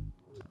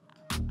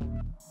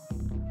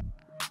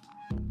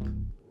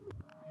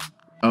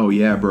 Oh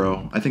yeah,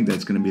 bro. I think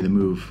that's gonna be the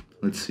move.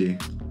 Let's see.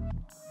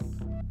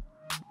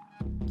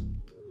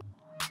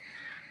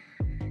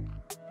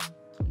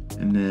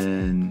 And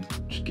then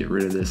just get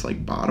rid of this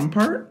like bottom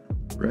part,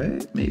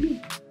 right?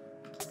 Maybe.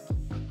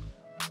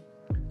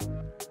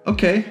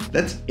 Okay,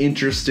 that's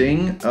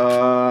interesting.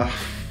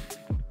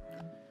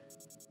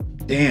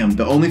 Damn,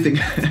 the only thing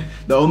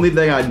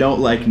I don't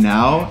like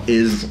now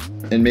is,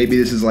 and maybe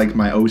this is like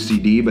my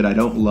OCD, but I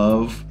don't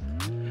love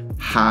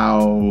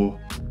how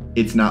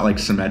it's not like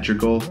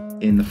symmetrical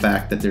in the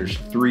fact that there's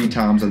 3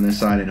 toms on this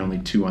side and only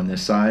 2 on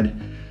this side.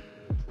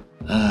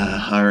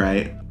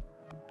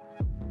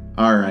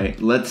 All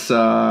right, let's,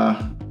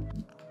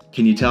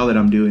 can you tell that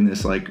I'm doing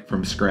this like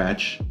from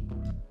scratch?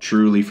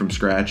 Truly from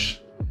scratch?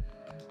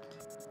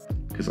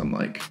 Because I'm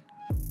like,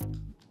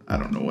 I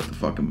don't know what the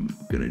fuck I'm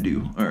gonna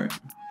do. All right.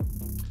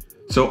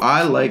 So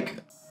I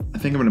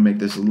think I'm gonna make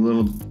this a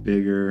little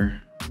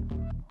bigger.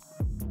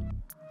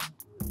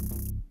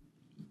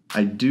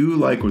 I do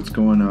like what's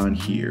going on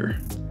here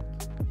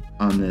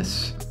on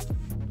this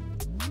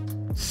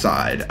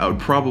side. I would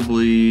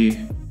probably,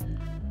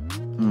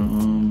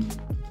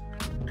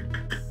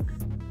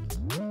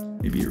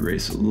 maybe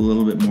erase a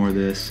little bit more of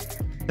this.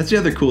 That's the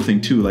other cool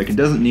thing too, like it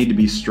doesn't need to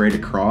be straight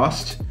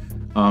across.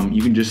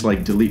 You can just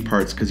like delete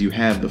parts because you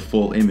have the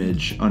full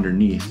image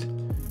underneath.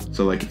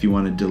 So like if you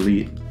want to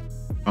delete,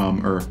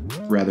 or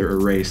rather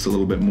erase a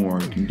little bit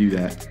more, you can do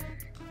that.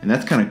 And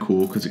that's kind of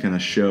cool because it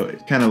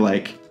kind of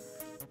like,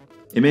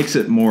 it makes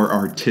it more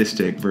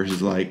artistic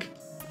versus like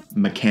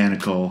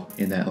mechanical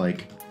in that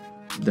like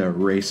the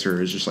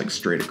eraser is just like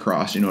straight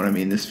across, you know what I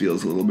mean? This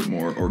feels a little bit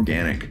more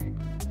organic.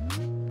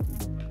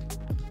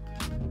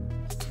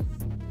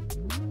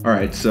 All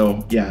right,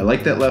 so yeah, I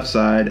like that left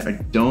side. I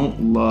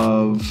don't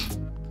love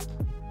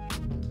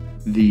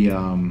the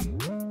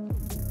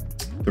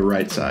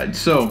right side.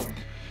 So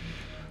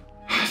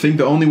I think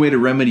the only way to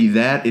remedy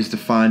that is to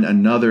find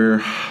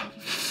another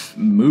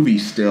movie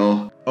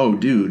still. Oh,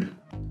 dude,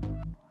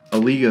 A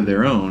League of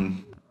Their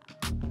Own.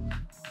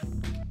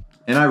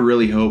 And I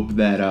really hope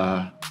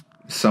that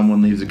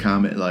someone leaves a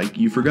comment like,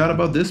 you forgot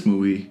about this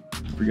movie,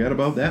 you forgot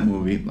about that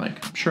movie.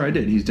 Like, I'm sure I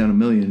did. He's done a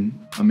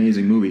million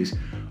amazing movies.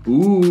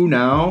 Ooh,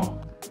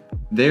 now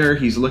there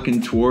he's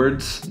looking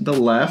towards the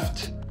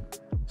left.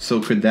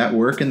 So could that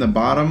work in the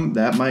bottom?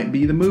 That might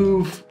be the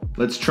move.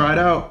 Let's try it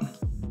out.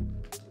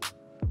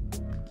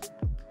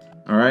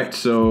 All right,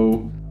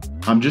 so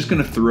I'm just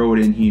gonna throw it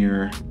in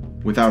here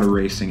without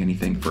erasing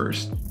anything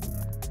first,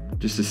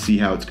 just to see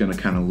how it's gonna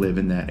kind of live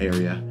in that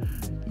area.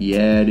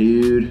 Yeah,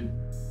 dude.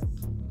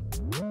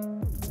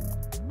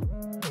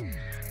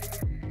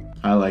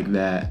 I like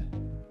that.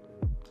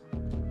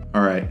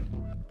 All right.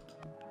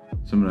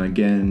 So I'm gonna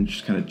again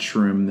just kind of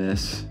trim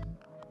this.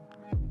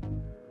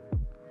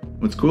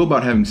 What's cool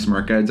about having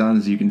smart guides on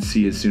is you can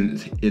see as soon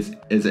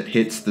as it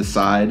hits the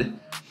side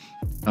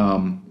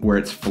where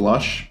it's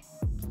flush,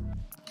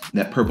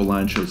 that purple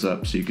line shows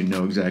up so you can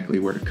know exactly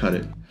where to cut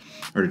it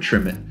or to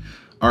trim it.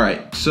 All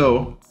right,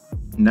 so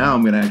now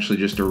I'm gonna actually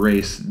just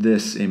erase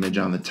this image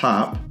on the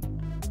top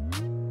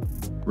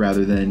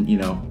rather than, you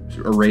know,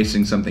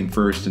 erasing something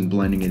first and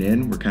blending it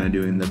in. We're kind of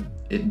doing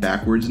it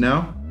backwards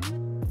now.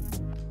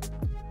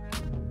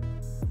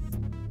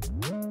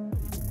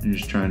 I'm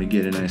just trying to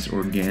get a nice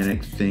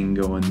organic thing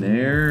going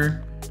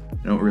there.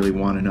 I don't really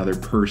want another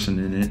person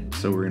in it,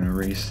 so we're gonna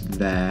erase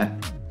that.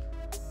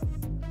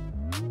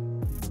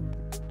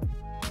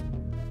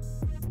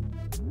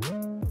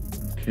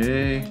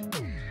 Okay.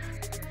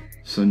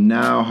 So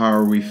now how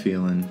are we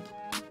feeling?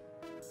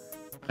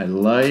 I'm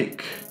gonna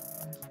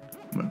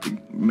have to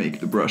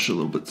make the brush a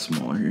little bit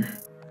smaller here.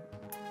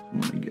 I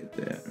wanna get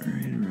that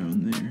right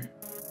around there.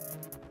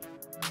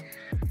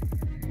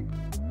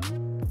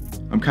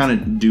 I'm kind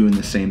of doing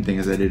the same thing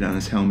as I did on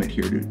his helmet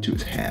here to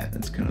his hat.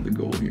 That's kind of the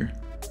goal here.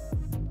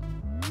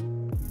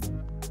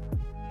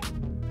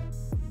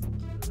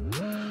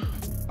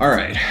 All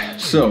right,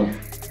 so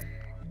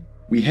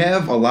we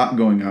have a lot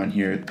going on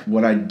here.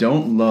 What I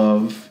don't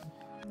love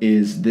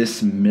is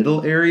this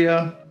middle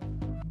area.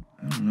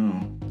 I don't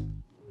know.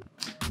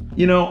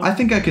 You know, I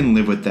think I can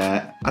live with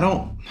that. I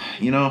don't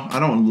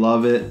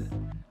love it.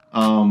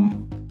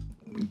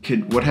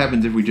 What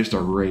happens if we just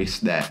erase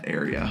that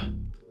area?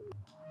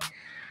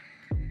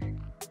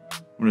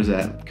 What does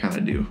that kind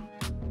of do?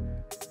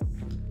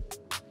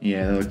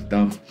 Yeah, that looks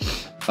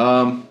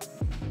dumb.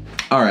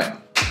 All right,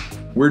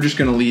 we're just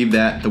gonna leave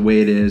that the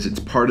way it is. It's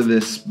part of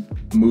this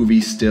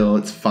movie still.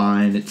 It's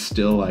fine. It's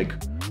still like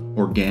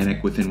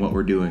organic within what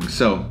we're doing.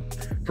 So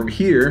from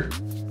here,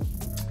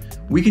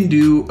 we can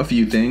do a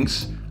few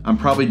things. I'm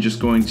probably just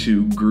going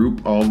to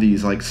group all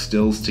these like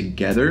stills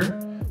together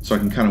so I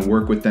can kind of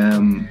work with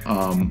them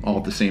all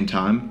at the same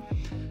time.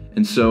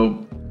 And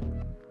so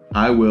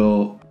I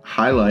will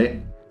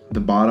highlight the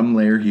bottom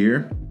layer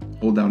here,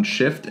 hold down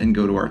Shift and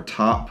go to our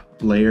top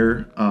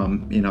layer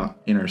in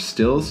our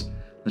stills.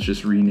 Let's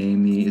just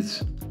rename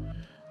these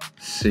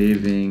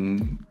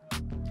Saving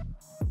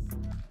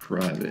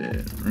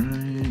Private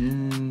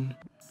Ryan,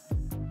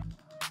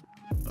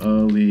 A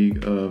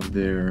League of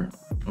Their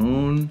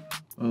Own,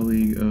 A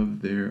League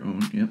of Their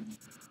Own, yep.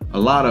 A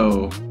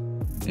Lotto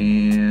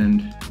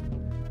and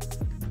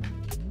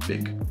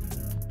Big.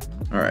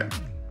 All right,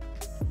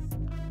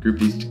 group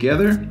these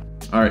together.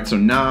 All right, so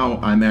now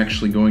I'm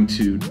actually going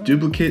to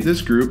duplicate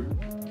this group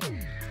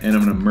and I'm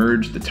gonna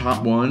merge the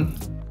top one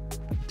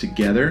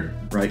together.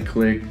 Right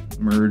click,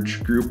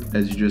 merge group,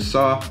 as you just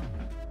saw.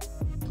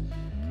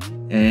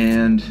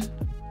 And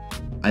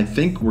I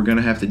think we're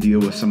gonna have to deal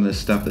with some of this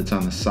stuff that's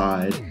on the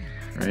side.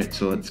 All right,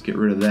 so let's get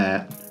rid of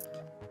that.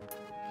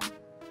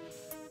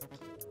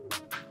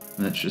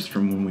 And that's just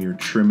from when we were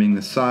trimming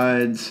the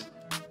sides.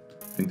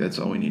 I think that's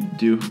all we need to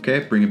do. Okay,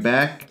 bring it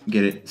back,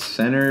 get it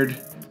centered.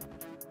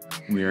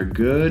 We are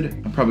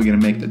good. I'm probably gonna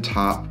make the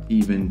top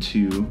even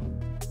too.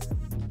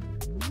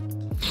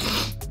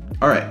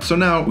 All right, so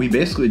now we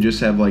basically just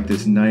have like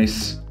this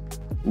nice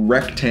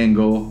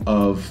rectangle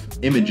of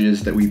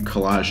images that we've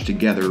collaged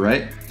together,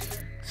 right?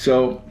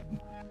 So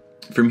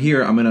from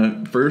here, I'm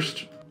gonna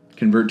first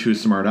convert to a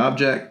smart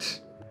object.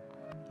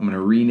 I'm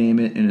gonna rename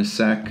it in a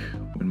sec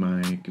when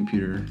my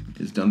computer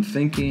is done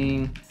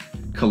thinking.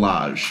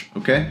 Collage,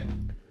 okay?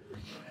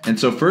 And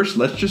so first,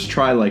 let's just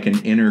try like an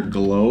inner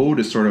glow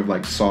to sort of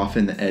like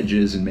soften the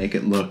edges and make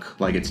it look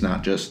like it's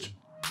not just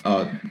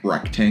a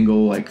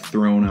rectangle like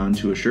thrown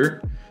onto a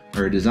shirt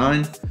or a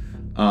design.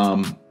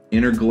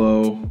 Inner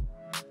glow,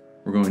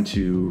 we're going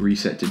to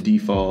reset to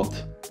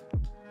default.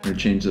 We're gonna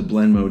change the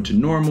blend mode to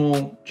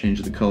normal,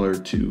 change the color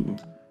to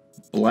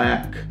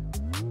black,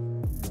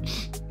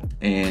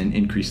 and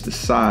increase the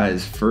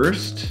size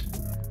first.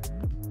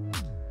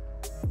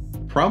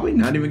 Probably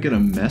not even gonna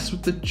mess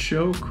with the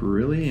choke,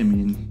 really. I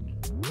mean,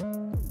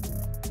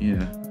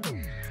 yeah,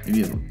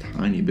 maybe a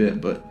tiny bit,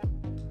 but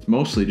it's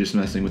mostly just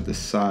messing with the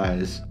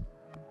size.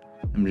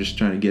 I'm just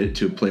trying to get it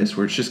to a place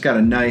where it's just got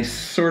a nice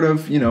sort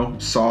of, you know,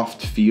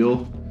 soft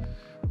feel.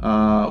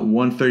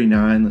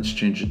 139, let's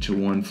change it to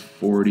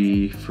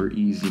 140 for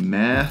easy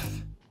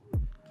math.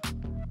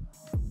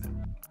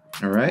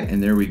 All right,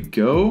 and there we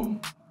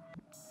go.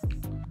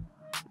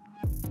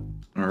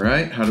 All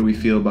right, how do we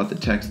feel about the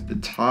text at the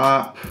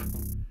top?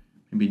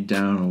 Maybe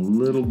down a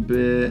little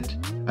bit.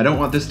 I don't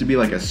want this to be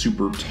like a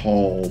super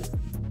tall,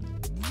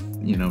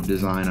 you know,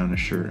 design on a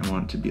shirt. I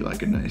want it to be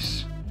like a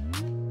nice,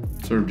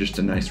 sort of just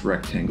a nice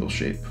rectangle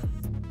shape.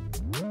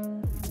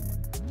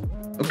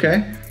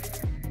 Okay.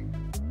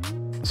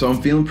 So I'm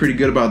feeling pretty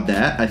good about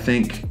that. I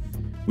think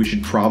we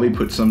should probably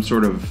put some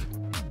sort of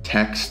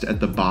text at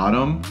the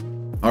bottom.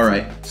 All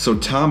right, so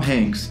Tom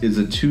Hanks is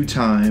a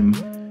 2-time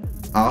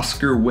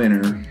Oscar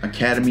winner,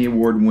 Academy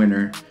Award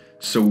winner.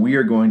 So we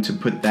are going to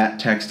put that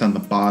text on the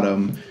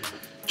bottom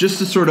just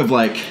to sort of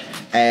like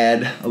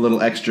add a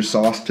little extra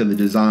sauce to the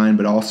design,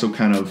 but also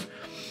kind of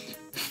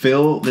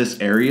fill this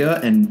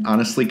area and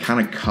honestly kind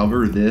of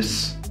cover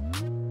this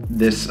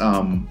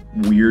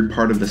weird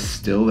part of the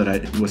still that I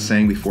was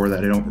saying before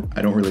that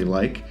I don't really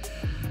like.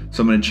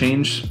 So I'm going to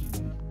change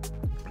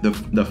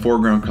the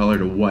foreground color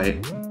to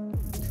white,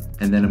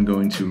 and then I'm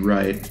going to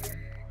write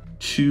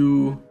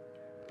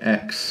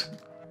 2x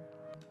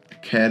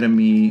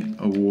Academy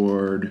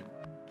Award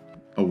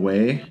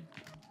away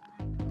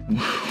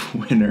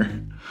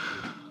winner.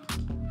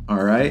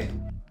 All right,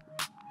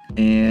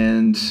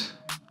 and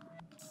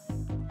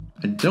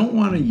I don't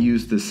want to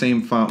use the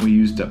same font we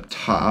used up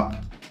top.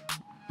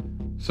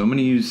 So I'm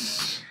gonna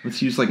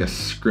let's use like a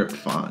script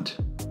font.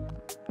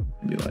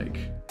 Maybe like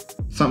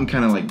something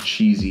kind of like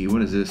cheesy.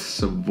 What is this?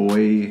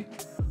 Savoy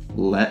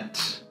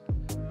Let.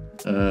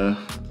 All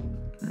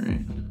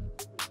right.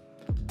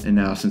 And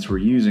now since we're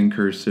using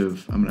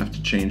cursive, I'm gonna have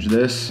to change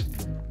this.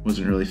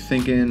 Wasn't really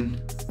thinking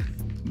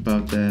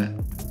about that.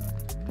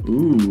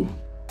 Ooh,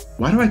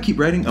 why do I keep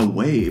writing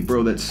away?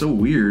 Bro, that's so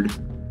weird.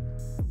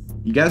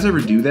 You guys ever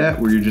do that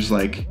where you're just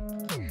like,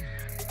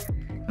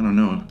 I don't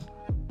know,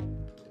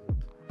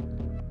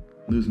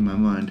 losing my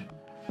mind.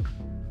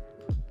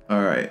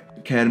 All right,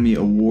 Academy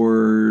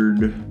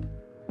Award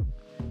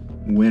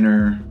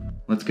winner.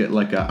 Let's get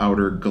like an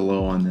outer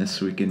glow on this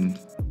so we can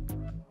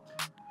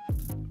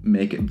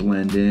make it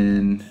blend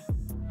in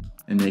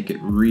and make it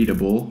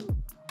readable.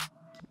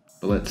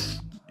 But let's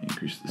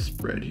increase the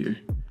spread here.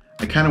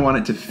 I kind of want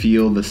it to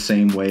feel the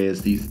same way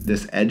as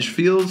this edge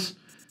feels.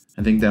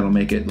 I think that'll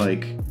make it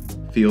like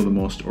feel the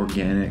most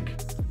organic.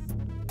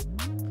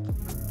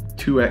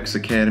 2X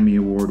Academy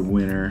Award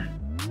winner.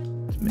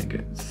 Let's make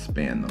it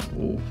span the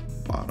whole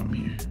bottom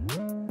here.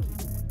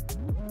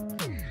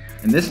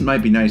 And this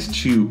might be nice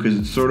too, because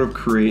it sort of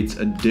creates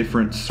a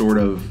different sort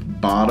of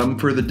bottom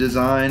for the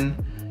design.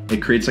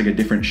 It creates like a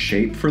different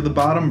shape for the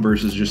bottom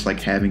versus just like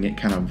having it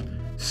kind of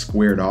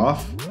squared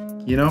off,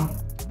 you know?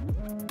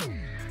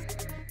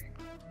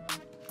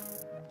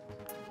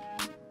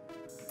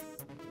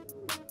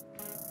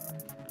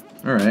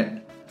 All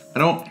right, I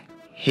don't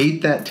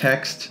hate that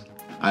text.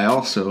 I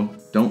also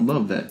don't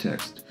love that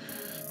text.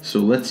 So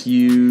let's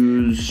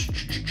use,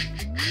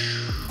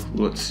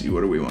 let's see,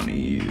 what do we want to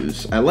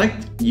use? I like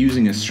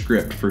using a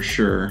script for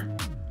sure.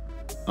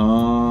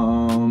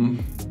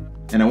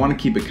 And I want to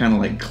keep it kind of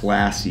like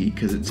classy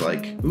because it's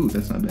like, ooh,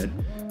 that's not bad.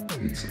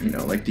 It's, you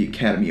know, like the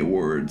Academy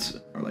Awards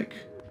are like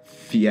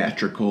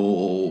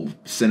theatrical,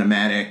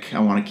 cinematic. I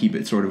want to keep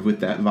it sort of with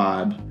that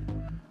vibe.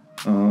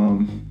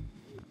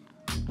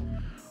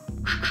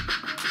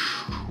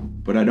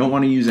 But I don't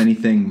want to use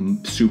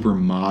anything super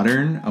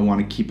modern. I want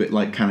to keep it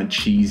like kind of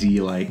cheesy,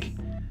 like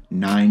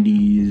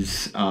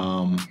 90s.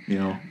 You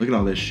know, look at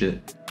all this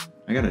shit.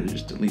 I gotta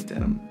just delete that.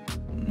 I'm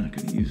not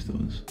gonna use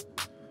those.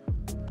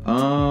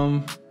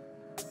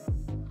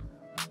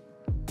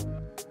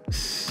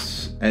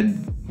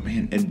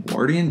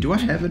 Edwardian? Do I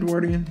have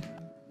Edwardian?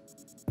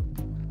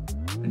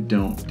 I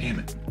don't. Damn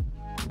it.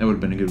 That would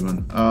have been a good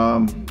one.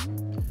 How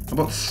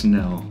about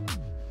Snell?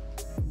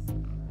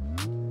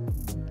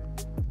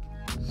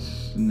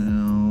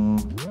 Snell.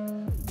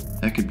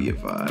 That could be a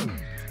vibe.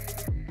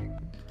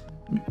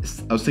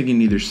 I was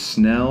thinking either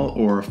Snell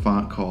or a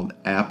font called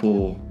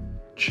Apple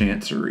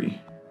Chancery.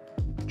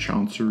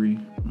 Chancery?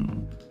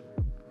 Oh.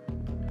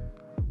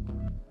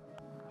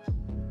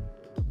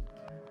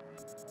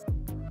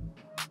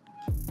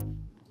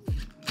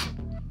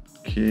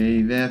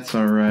 Okay, that's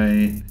all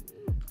right.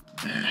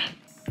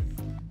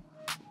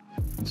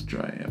 Let's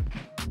try it.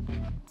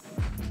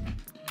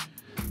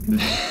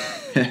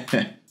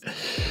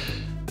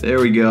 There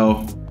we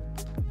go.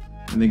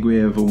 I think we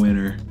have a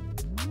winner.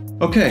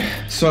 Okay,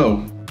 so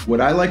what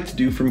I like to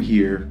do from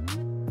here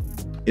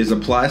is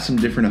apply some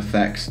different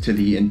effects to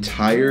the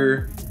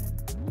entire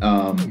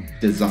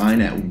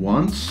design at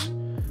once,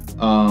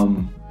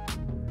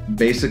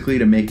 basically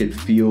to make it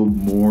feel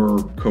more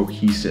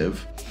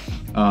cohesive.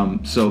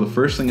 So the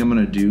first thing I'm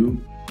gonna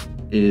do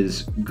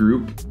is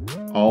group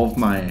all of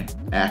my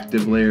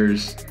active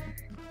layers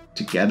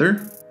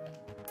together.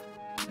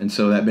 And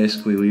so that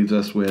basically leaves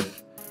us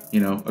with, you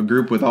know, a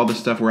group with all the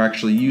stuff we're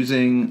actually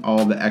using,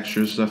 all the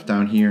extra stuff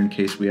down here in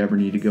case we ever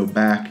need to go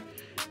back.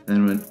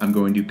 And then I'm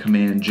going to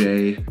Command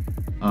J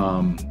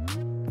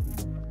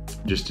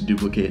just to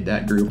duplicate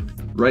that group.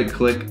 Right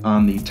click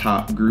on the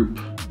top group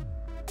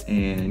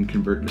and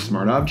convert to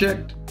Smart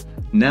Object.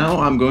 Now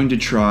I'm going to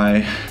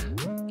try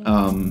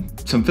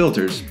some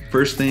filters.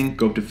 First thing,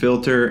 go up to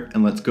Filter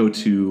and let's go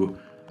to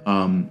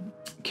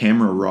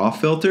Camera Raw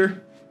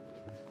Filter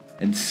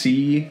and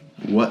see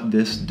what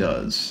this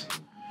does.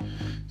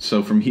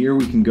 So from here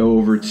we can go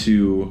over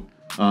to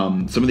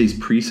some of these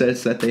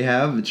presets that they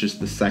have. It's just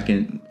the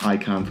second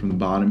icon from the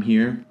bottom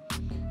here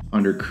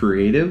under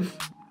Creative.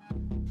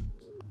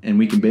 And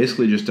we can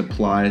basically just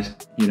apply,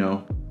 you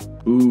know,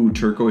 ooh,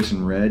 turquoise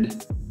and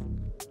red.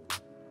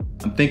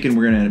 I'm thinking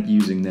we're gonna end up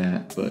using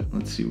that, but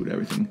let's see what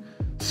everything.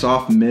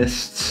 Soft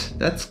mists,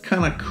 that's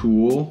kind of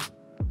cool.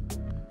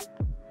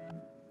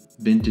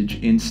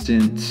 Vintage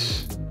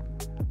instant,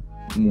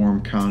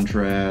 warm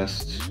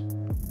contrast.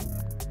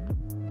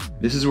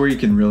 This is where you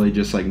can really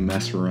just like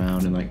mess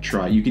around and like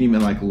try. You can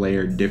even like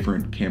layer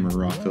different camera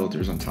raw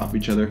filters on top of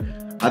each other.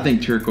 I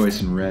think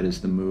turquoise and red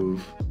is the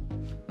move.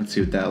 Let's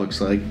see what that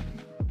looks like.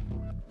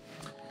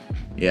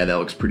 Yeah, that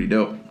looks pretty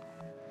dope.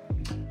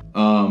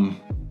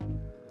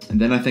 And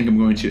then I think I'm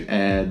going to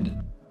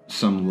add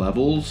some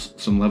levels,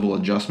 some level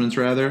adjustments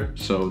rather.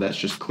 So that's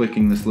just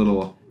clicking this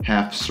little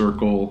half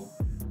circle,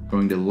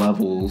 going to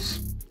levels,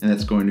 and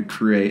that's going to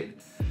create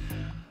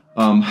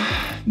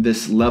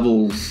this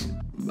levels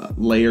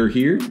layer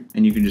here,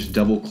 and you can just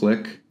double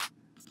click.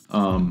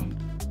 All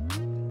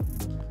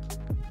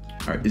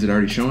right, is it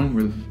already showing?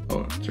 Where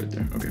oh, it's right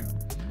there, okay.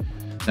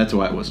 That's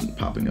why it wasn't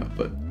popping up,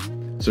 but.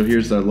 So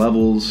here's the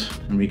levels,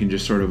 and we can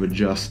just sort of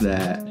adjust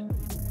that.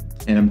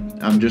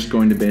 And I'm just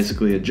going to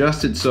basically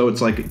adjust it so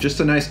it's like just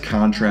a nice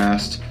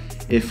contrast,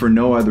 if for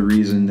no other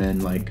reason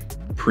than like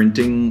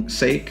printing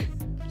sake,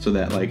 so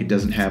that like it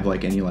doesn't have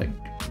like any like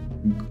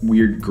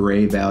weird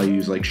gray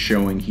values like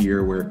showing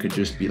here where it could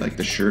just be like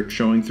the shirt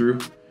showing through.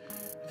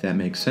 if that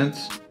makes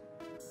sense.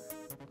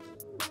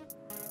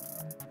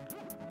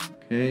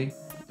 Okay.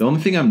 The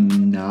only thing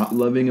I'm not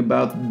loving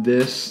about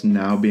this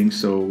now being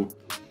so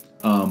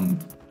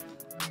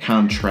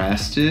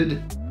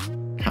contrasted,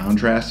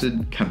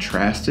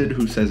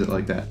 who says it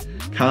like that?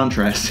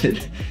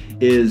 Contrasted,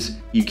 is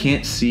you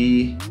can't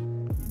see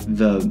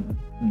the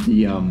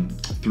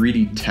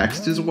 3D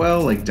text as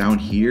well. Like down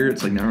here,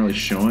 it's like not really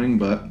showing,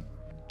 but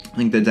I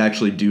think that's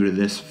actually due to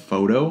this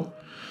photo.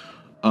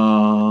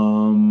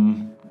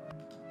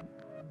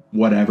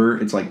 Whatever,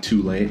 it's like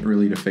too late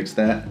really to fix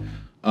that.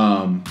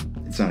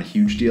 It's not a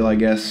huge deal, I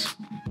guess.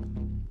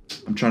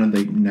 I'm trying to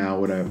think now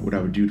what I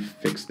would do to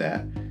fix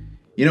that.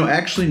 You know,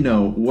 actually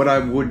no, what I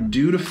would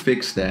do to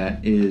fix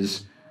that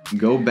is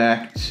go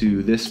back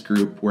to this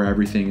group where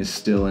everything is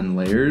still in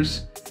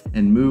layers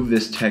and move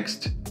this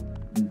text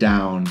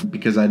down,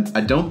 because I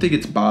don't think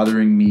it's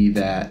bothering me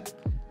that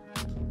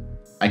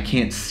I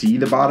can't see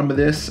the bottom of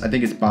this. I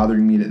think it's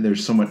bothering me that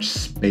there's so much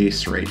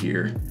space right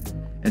here.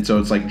 And so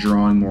it's like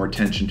drawing more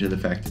attention to the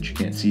fact that you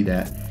can't see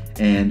that.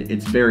 And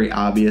it's very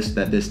obvious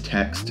that this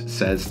text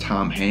says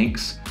Tom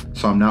Hanks,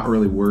 so I'm not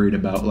really worried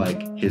about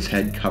like his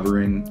head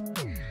covering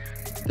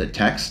the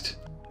text,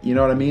 you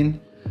know what I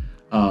mean?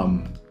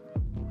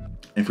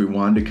 If we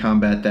wanted to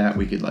combat that,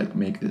 we could like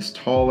make this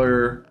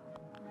taller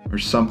or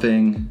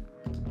something.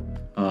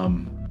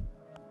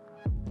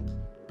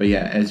 But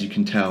yeah, as you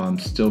can tell, I'm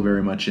still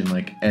very much in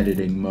like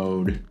editing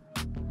mode.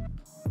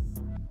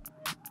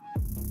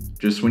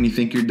 Just when you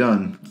think you're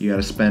done, you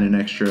gotta spend an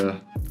extra,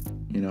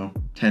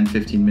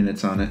 10-15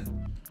 minutes on it.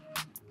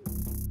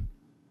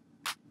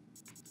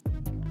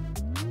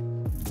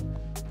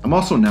 I'm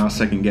also now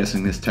second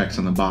guessing this text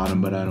on the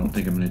bottom, but I don't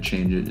think I'm gonna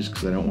change it just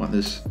because I don't want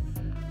this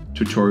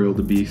tutorial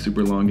to be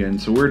super long again.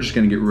 So we're just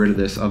gonna get rid of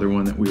this other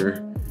one that we're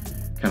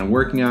kind of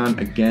working on.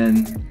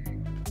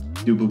 Again,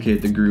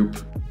 duplicate the group,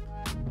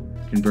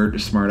 convert to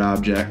smart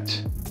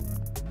object,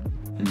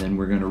 and then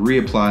we're gonna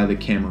reapply the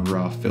camera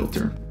raw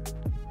filter.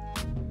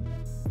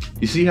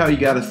 You see how you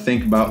gotta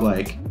think about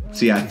like,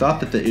 see, I thought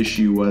that the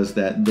issue was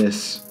that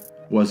this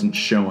wasn't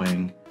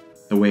showing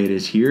the way it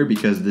is here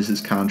because this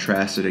is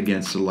contrasted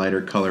against a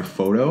lighter color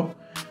photo.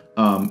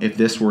 If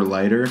this were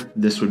lighter,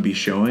 this would be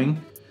showing.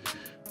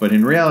 But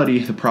in reality,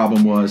 the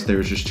problem was there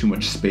was just too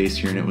much space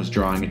here and it was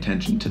drawing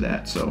attention to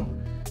that. So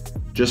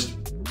just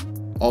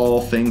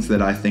all things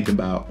that I think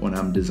about when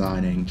I'm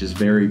designing, just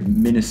very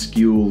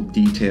minuscule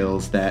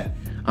details that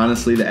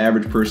honestly the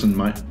average person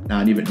might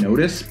not even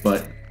notice,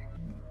 but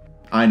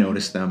I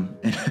notice them.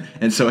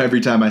 And so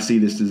every time I see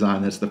this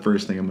design, that's the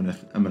first thing I'm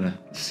gonna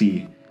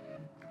see.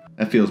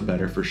 That feels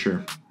better for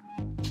sure.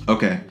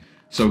 Okay,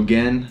 so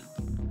again,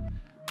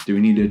 do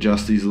we need to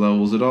adjust these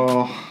levels at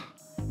all?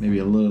 Maybe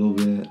a little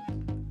bit.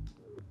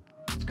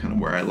 It's kind of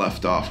where I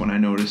left off when I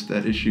noticed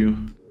that issue.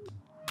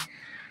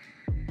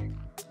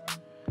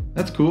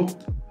 That's cool.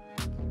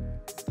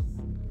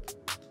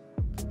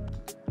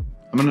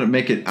 I'm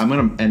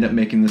gonna end up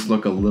making this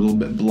look a little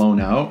bit blown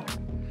out,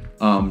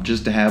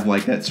 just to have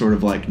like that sort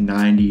of like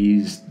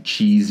 90s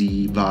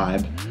cheesy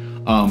vibe.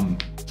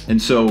 And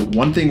so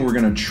one thing we're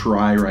gonna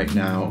try right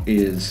now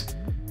is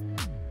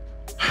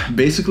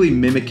basically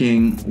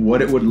mimicking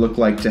what it would look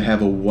like to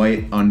have a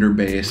white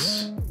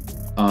underbase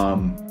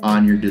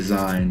on your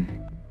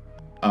design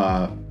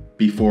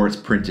before it's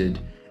printed.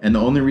 And the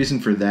only reason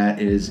for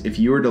that is if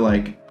you were to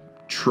like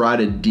try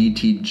to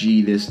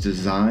DTG this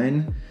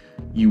design,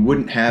 you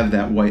wouldn't have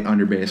that white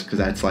underbase because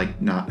that's like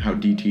not how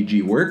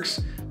DTG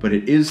works, but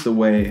it is the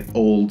way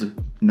old,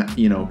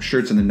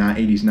 shirts in the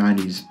 80s,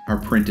 90s are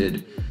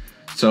printed.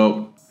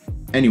 So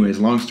anyways,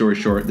 long story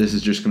short, this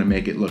is just gonna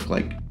make it look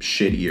like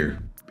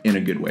shittier in a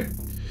good way.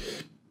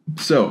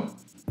 So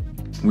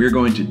we're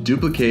going to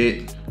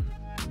duplicate,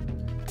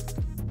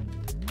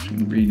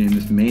 rename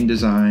this main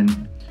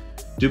design,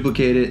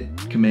 duplicate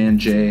it, Command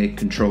J,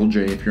 Control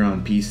J if you're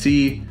on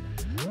PC.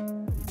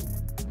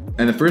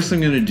 And the first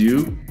thing I'm gonna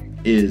do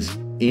is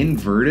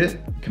invert it,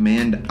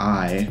 Command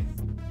I.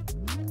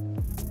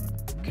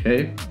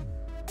 Okay,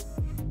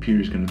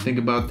 Peter's gonna think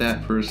about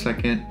that for a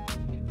second.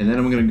 And then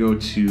I'm gonna go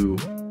to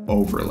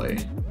overlay.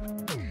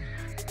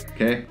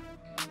 Okay,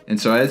 and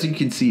so as you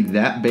can see,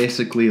 that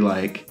basically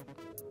like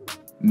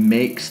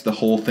makes the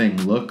whole thing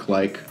look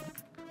like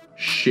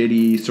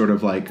shitty, sort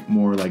of like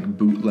more like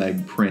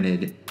bootleg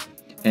printed.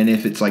 And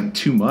if it's like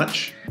too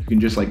much, you can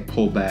just like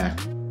pull back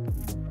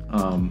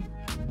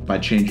by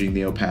changing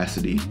the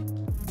opacity.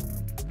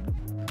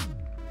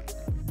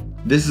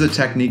 This is a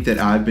technique that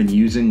I've been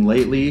using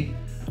lately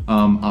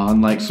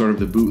on like sort of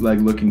the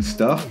bootleg looking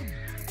stuff.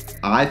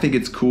 I think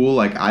it's cool,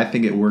 like I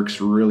think it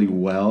works really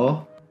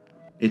well.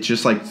 It's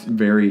just like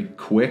very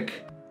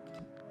quick,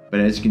 but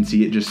as you can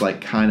see, it just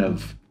like kind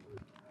of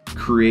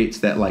creates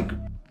that like,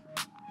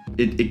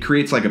 it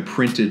creates like a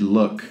printed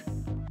look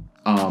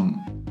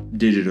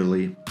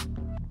digitally,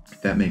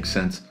 if that makes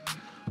sense.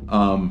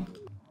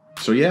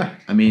 So yeah,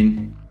 I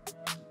mean,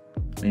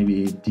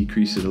 maybe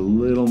decrease it a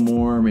little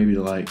more, maybe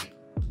to like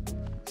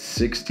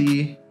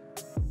 60.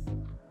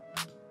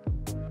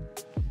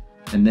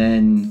 And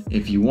then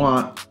if you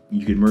want,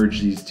 you could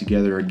merge these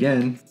together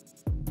again.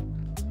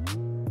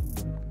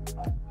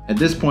 At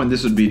this point,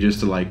 this would be just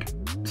to like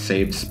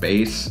save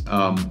space.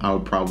 I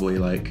would probably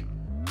like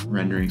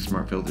rendering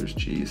smart filters.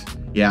 Jeez.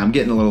 Yeah, I'm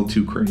getting a little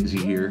too crazy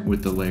here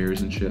with the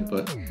layers and shit,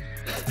 but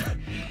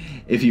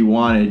if you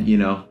wanted, you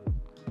know,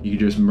 you could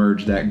just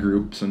merge that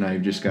group. So now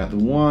you've just got the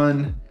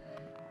one,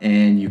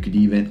 and you could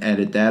even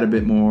edit that a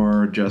bit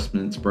more.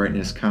 Adjustments,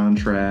 brightness,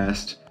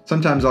 contrast.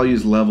 Sometimes I'll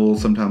use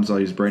levels, sometimes I'll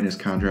use brightness,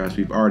 contrast.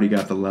 We've already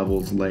got the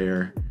levels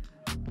layer.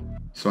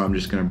 So I'm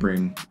just gonna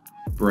bring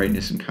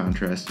brightness and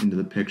contrast into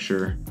the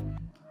picture.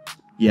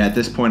 Yeah, at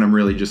this point, I'm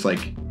really just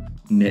like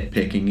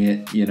nitpicking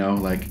it, you know,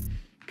 like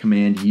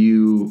Command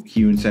U,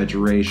 hue and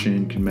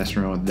saturation, can mess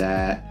around with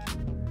that.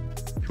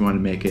 If you want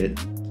to make it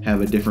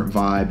have a different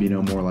vibe, you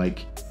know, more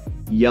like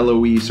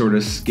yellowy sort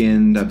of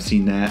skinned. I've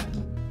seen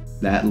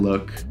that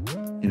look,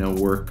 you know,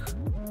 work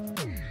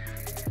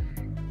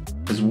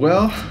as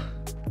well.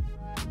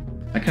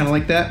 I kind of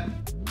like that.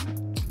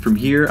 From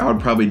here, I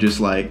would probably just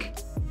like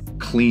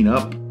clean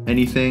up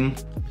anything,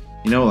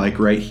 you know, like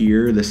right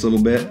here, this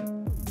little bit.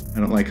 I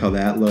don't like how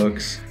that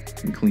looks.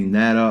 And clean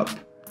that up.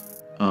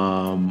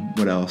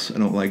 What else? I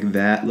don't like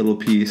that little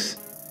piece.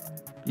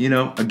 You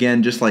know,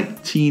 again, just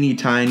like teeny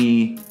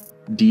tiny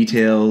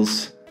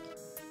details.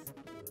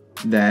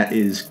 That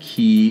is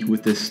key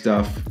with this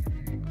stuff.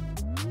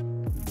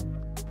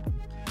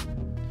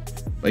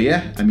 But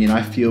yeah, I mean,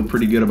 I feel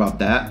pretty good about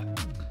that.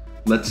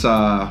 Let's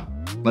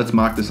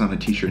mock this on a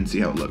t-shirt and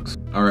see how it looks.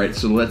 All right,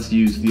 so let's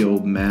use the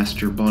old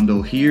master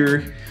bundle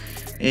here.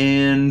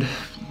 And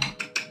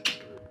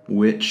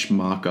which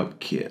mock-up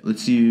kit?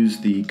 Let's use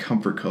the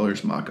Comfort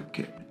Colors mock-up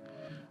kit.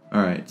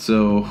 All right,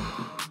 so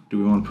do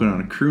we want to put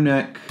on a crew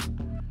neck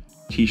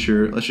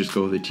t-shirt? Let's just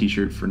go with a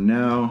t-shirt for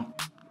now.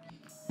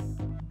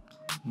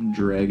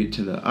 Drag it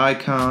to the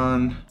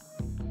icon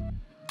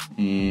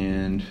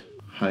and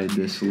hide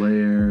this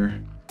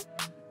layer,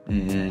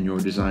 and your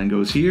design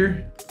goes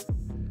here.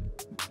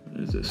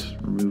 What is this?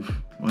 Remove.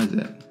 Why is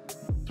that?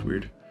 It's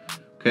weird.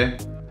 Okay,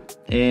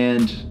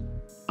 and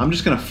I'm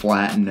just gonna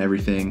flatten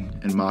everything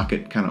and mock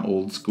it kind of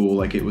old school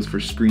like it was for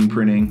screen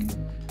printing.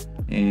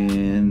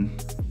 And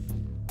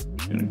I'm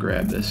just gonna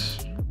grab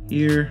this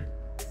here,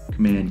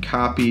 Command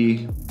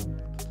copy.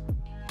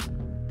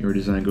 Your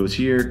design goes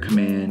here,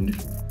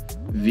 Command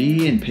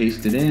V and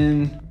paste it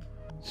in.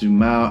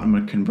 Zoom out. I'm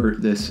gonna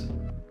convert this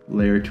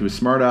layer to a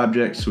smart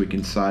object so we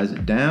can size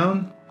it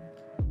down.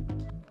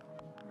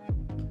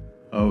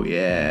 Oh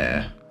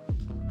yeah.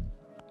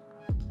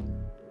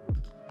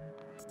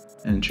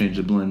 And change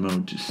the blend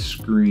mode to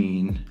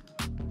screen.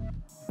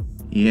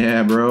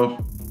 Yeah,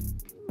 bro.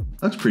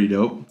 Looks pretty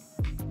dope.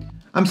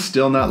 I'm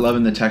still not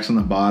loving the text on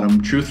the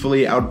bottom.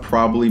 Truthfully, I would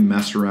probably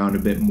mess around a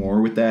bit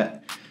more with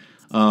that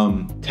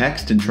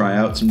text and try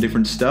out some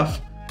different stuff.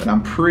 But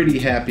I'm pretty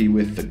happy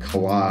with the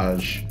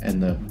collage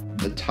and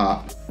the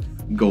top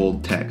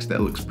gold text.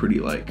 That looks pretty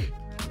like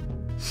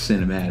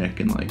cinematic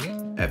and like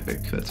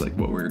epic. That's like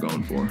what we were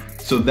going for.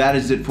 So that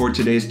is it for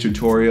today's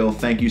tutorial.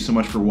 Thank you so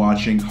much for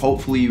watching.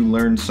 Hopefully you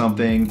learned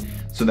something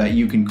so that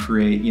you can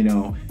create, you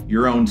know,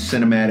 your own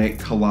cinematic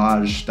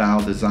collage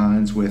style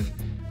designs with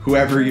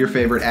whoever your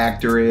favorite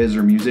actor is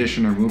or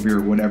musician or movie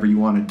or whatever you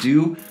want to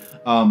do.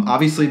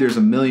 Obviously there's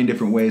a million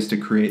different ways to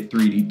create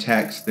 3D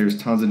text. There's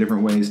tons of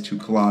different ways to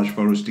collage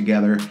photos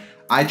together.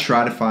 I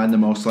try to find the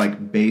most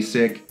like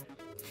basic,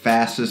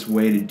 fastest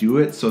way to do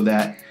it so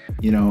that,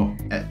 you know,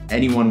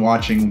 anyone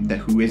watching that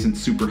who isn't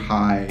super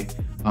high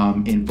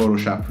in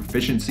Photoshop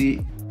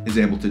proficiency is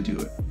able to do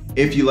it.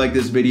 If you like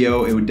this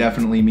video, it would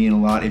definitely mean a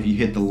lot if you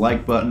hit the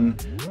like button.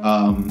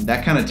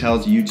 That kind of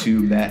tells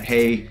YouTube that,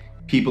 hey,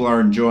 people are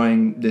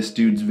enjoying this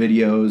dude's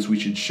videos, we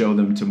should show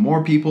them to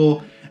more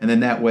people, and then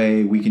that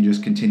way we can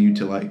just continue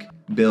to like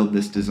build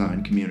this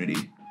design community.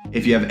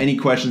 If you have any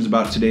questions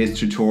about today's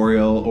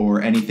tutorial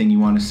or anything you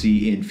want to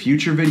see in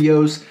future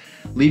videos,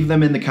 leave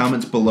them in the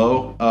comments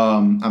below.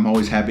 I'm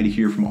always happy to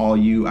hear from all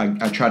you.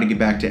 I try to get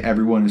back to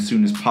everyone as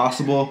soon as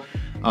possible.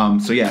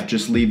 So yeah,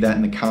 just leave that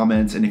in the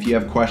comments. And if you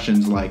have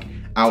questions like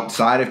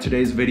outside of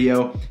today's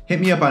video, hit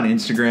me up on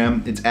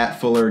Instagram. It's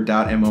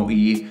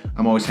 @fuller.moe.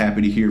 I'm always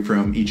happy to hear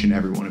from each and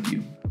every one of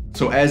you.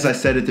 So as I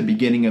said at the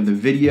beginning of the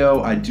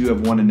video, I do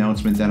have one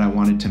announcement that I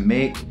wanted to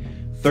make.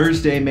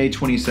 Thursday, May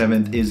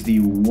 27th is the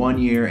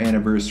 1-year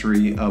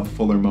anniversary of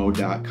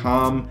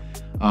FULLERMOE.com,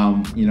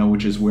 you know,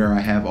 which is where I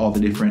have all the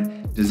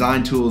different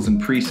design tools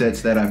and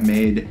presets that I've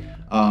made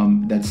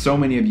that so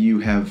many of you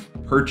have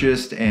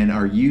purchased and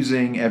are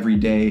using every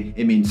day.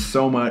 It means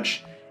so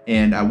much,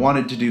 and I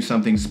wanted to do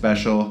something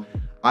special.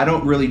 I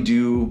don't really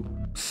do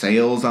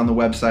sales on the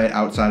website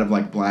outside of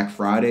like Black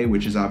Friday,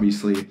 which is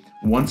obviously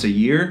once a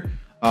year.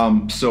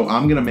 So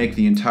I'm gonna make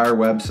the entire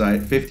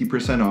website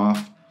 50%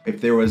 off. If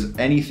there was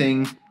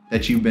anything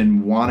that you've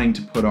been wanting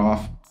to put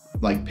off,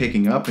 like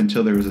picking up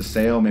until there was a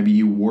sale, maybe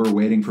you were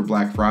waiting for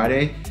Black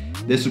Friday,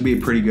 this would be a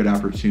pretty good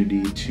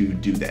opportunity to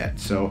do that.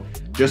 So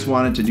just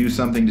wanted to do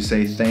something to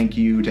say thank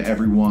you to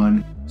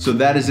everyone. So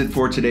that is it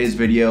for today's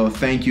video.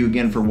 Thank you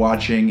again for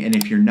watching. And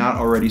if you're not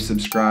already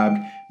subscribed,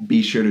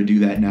 be sure to do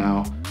that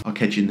now. I'll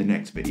catch you in the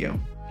next video.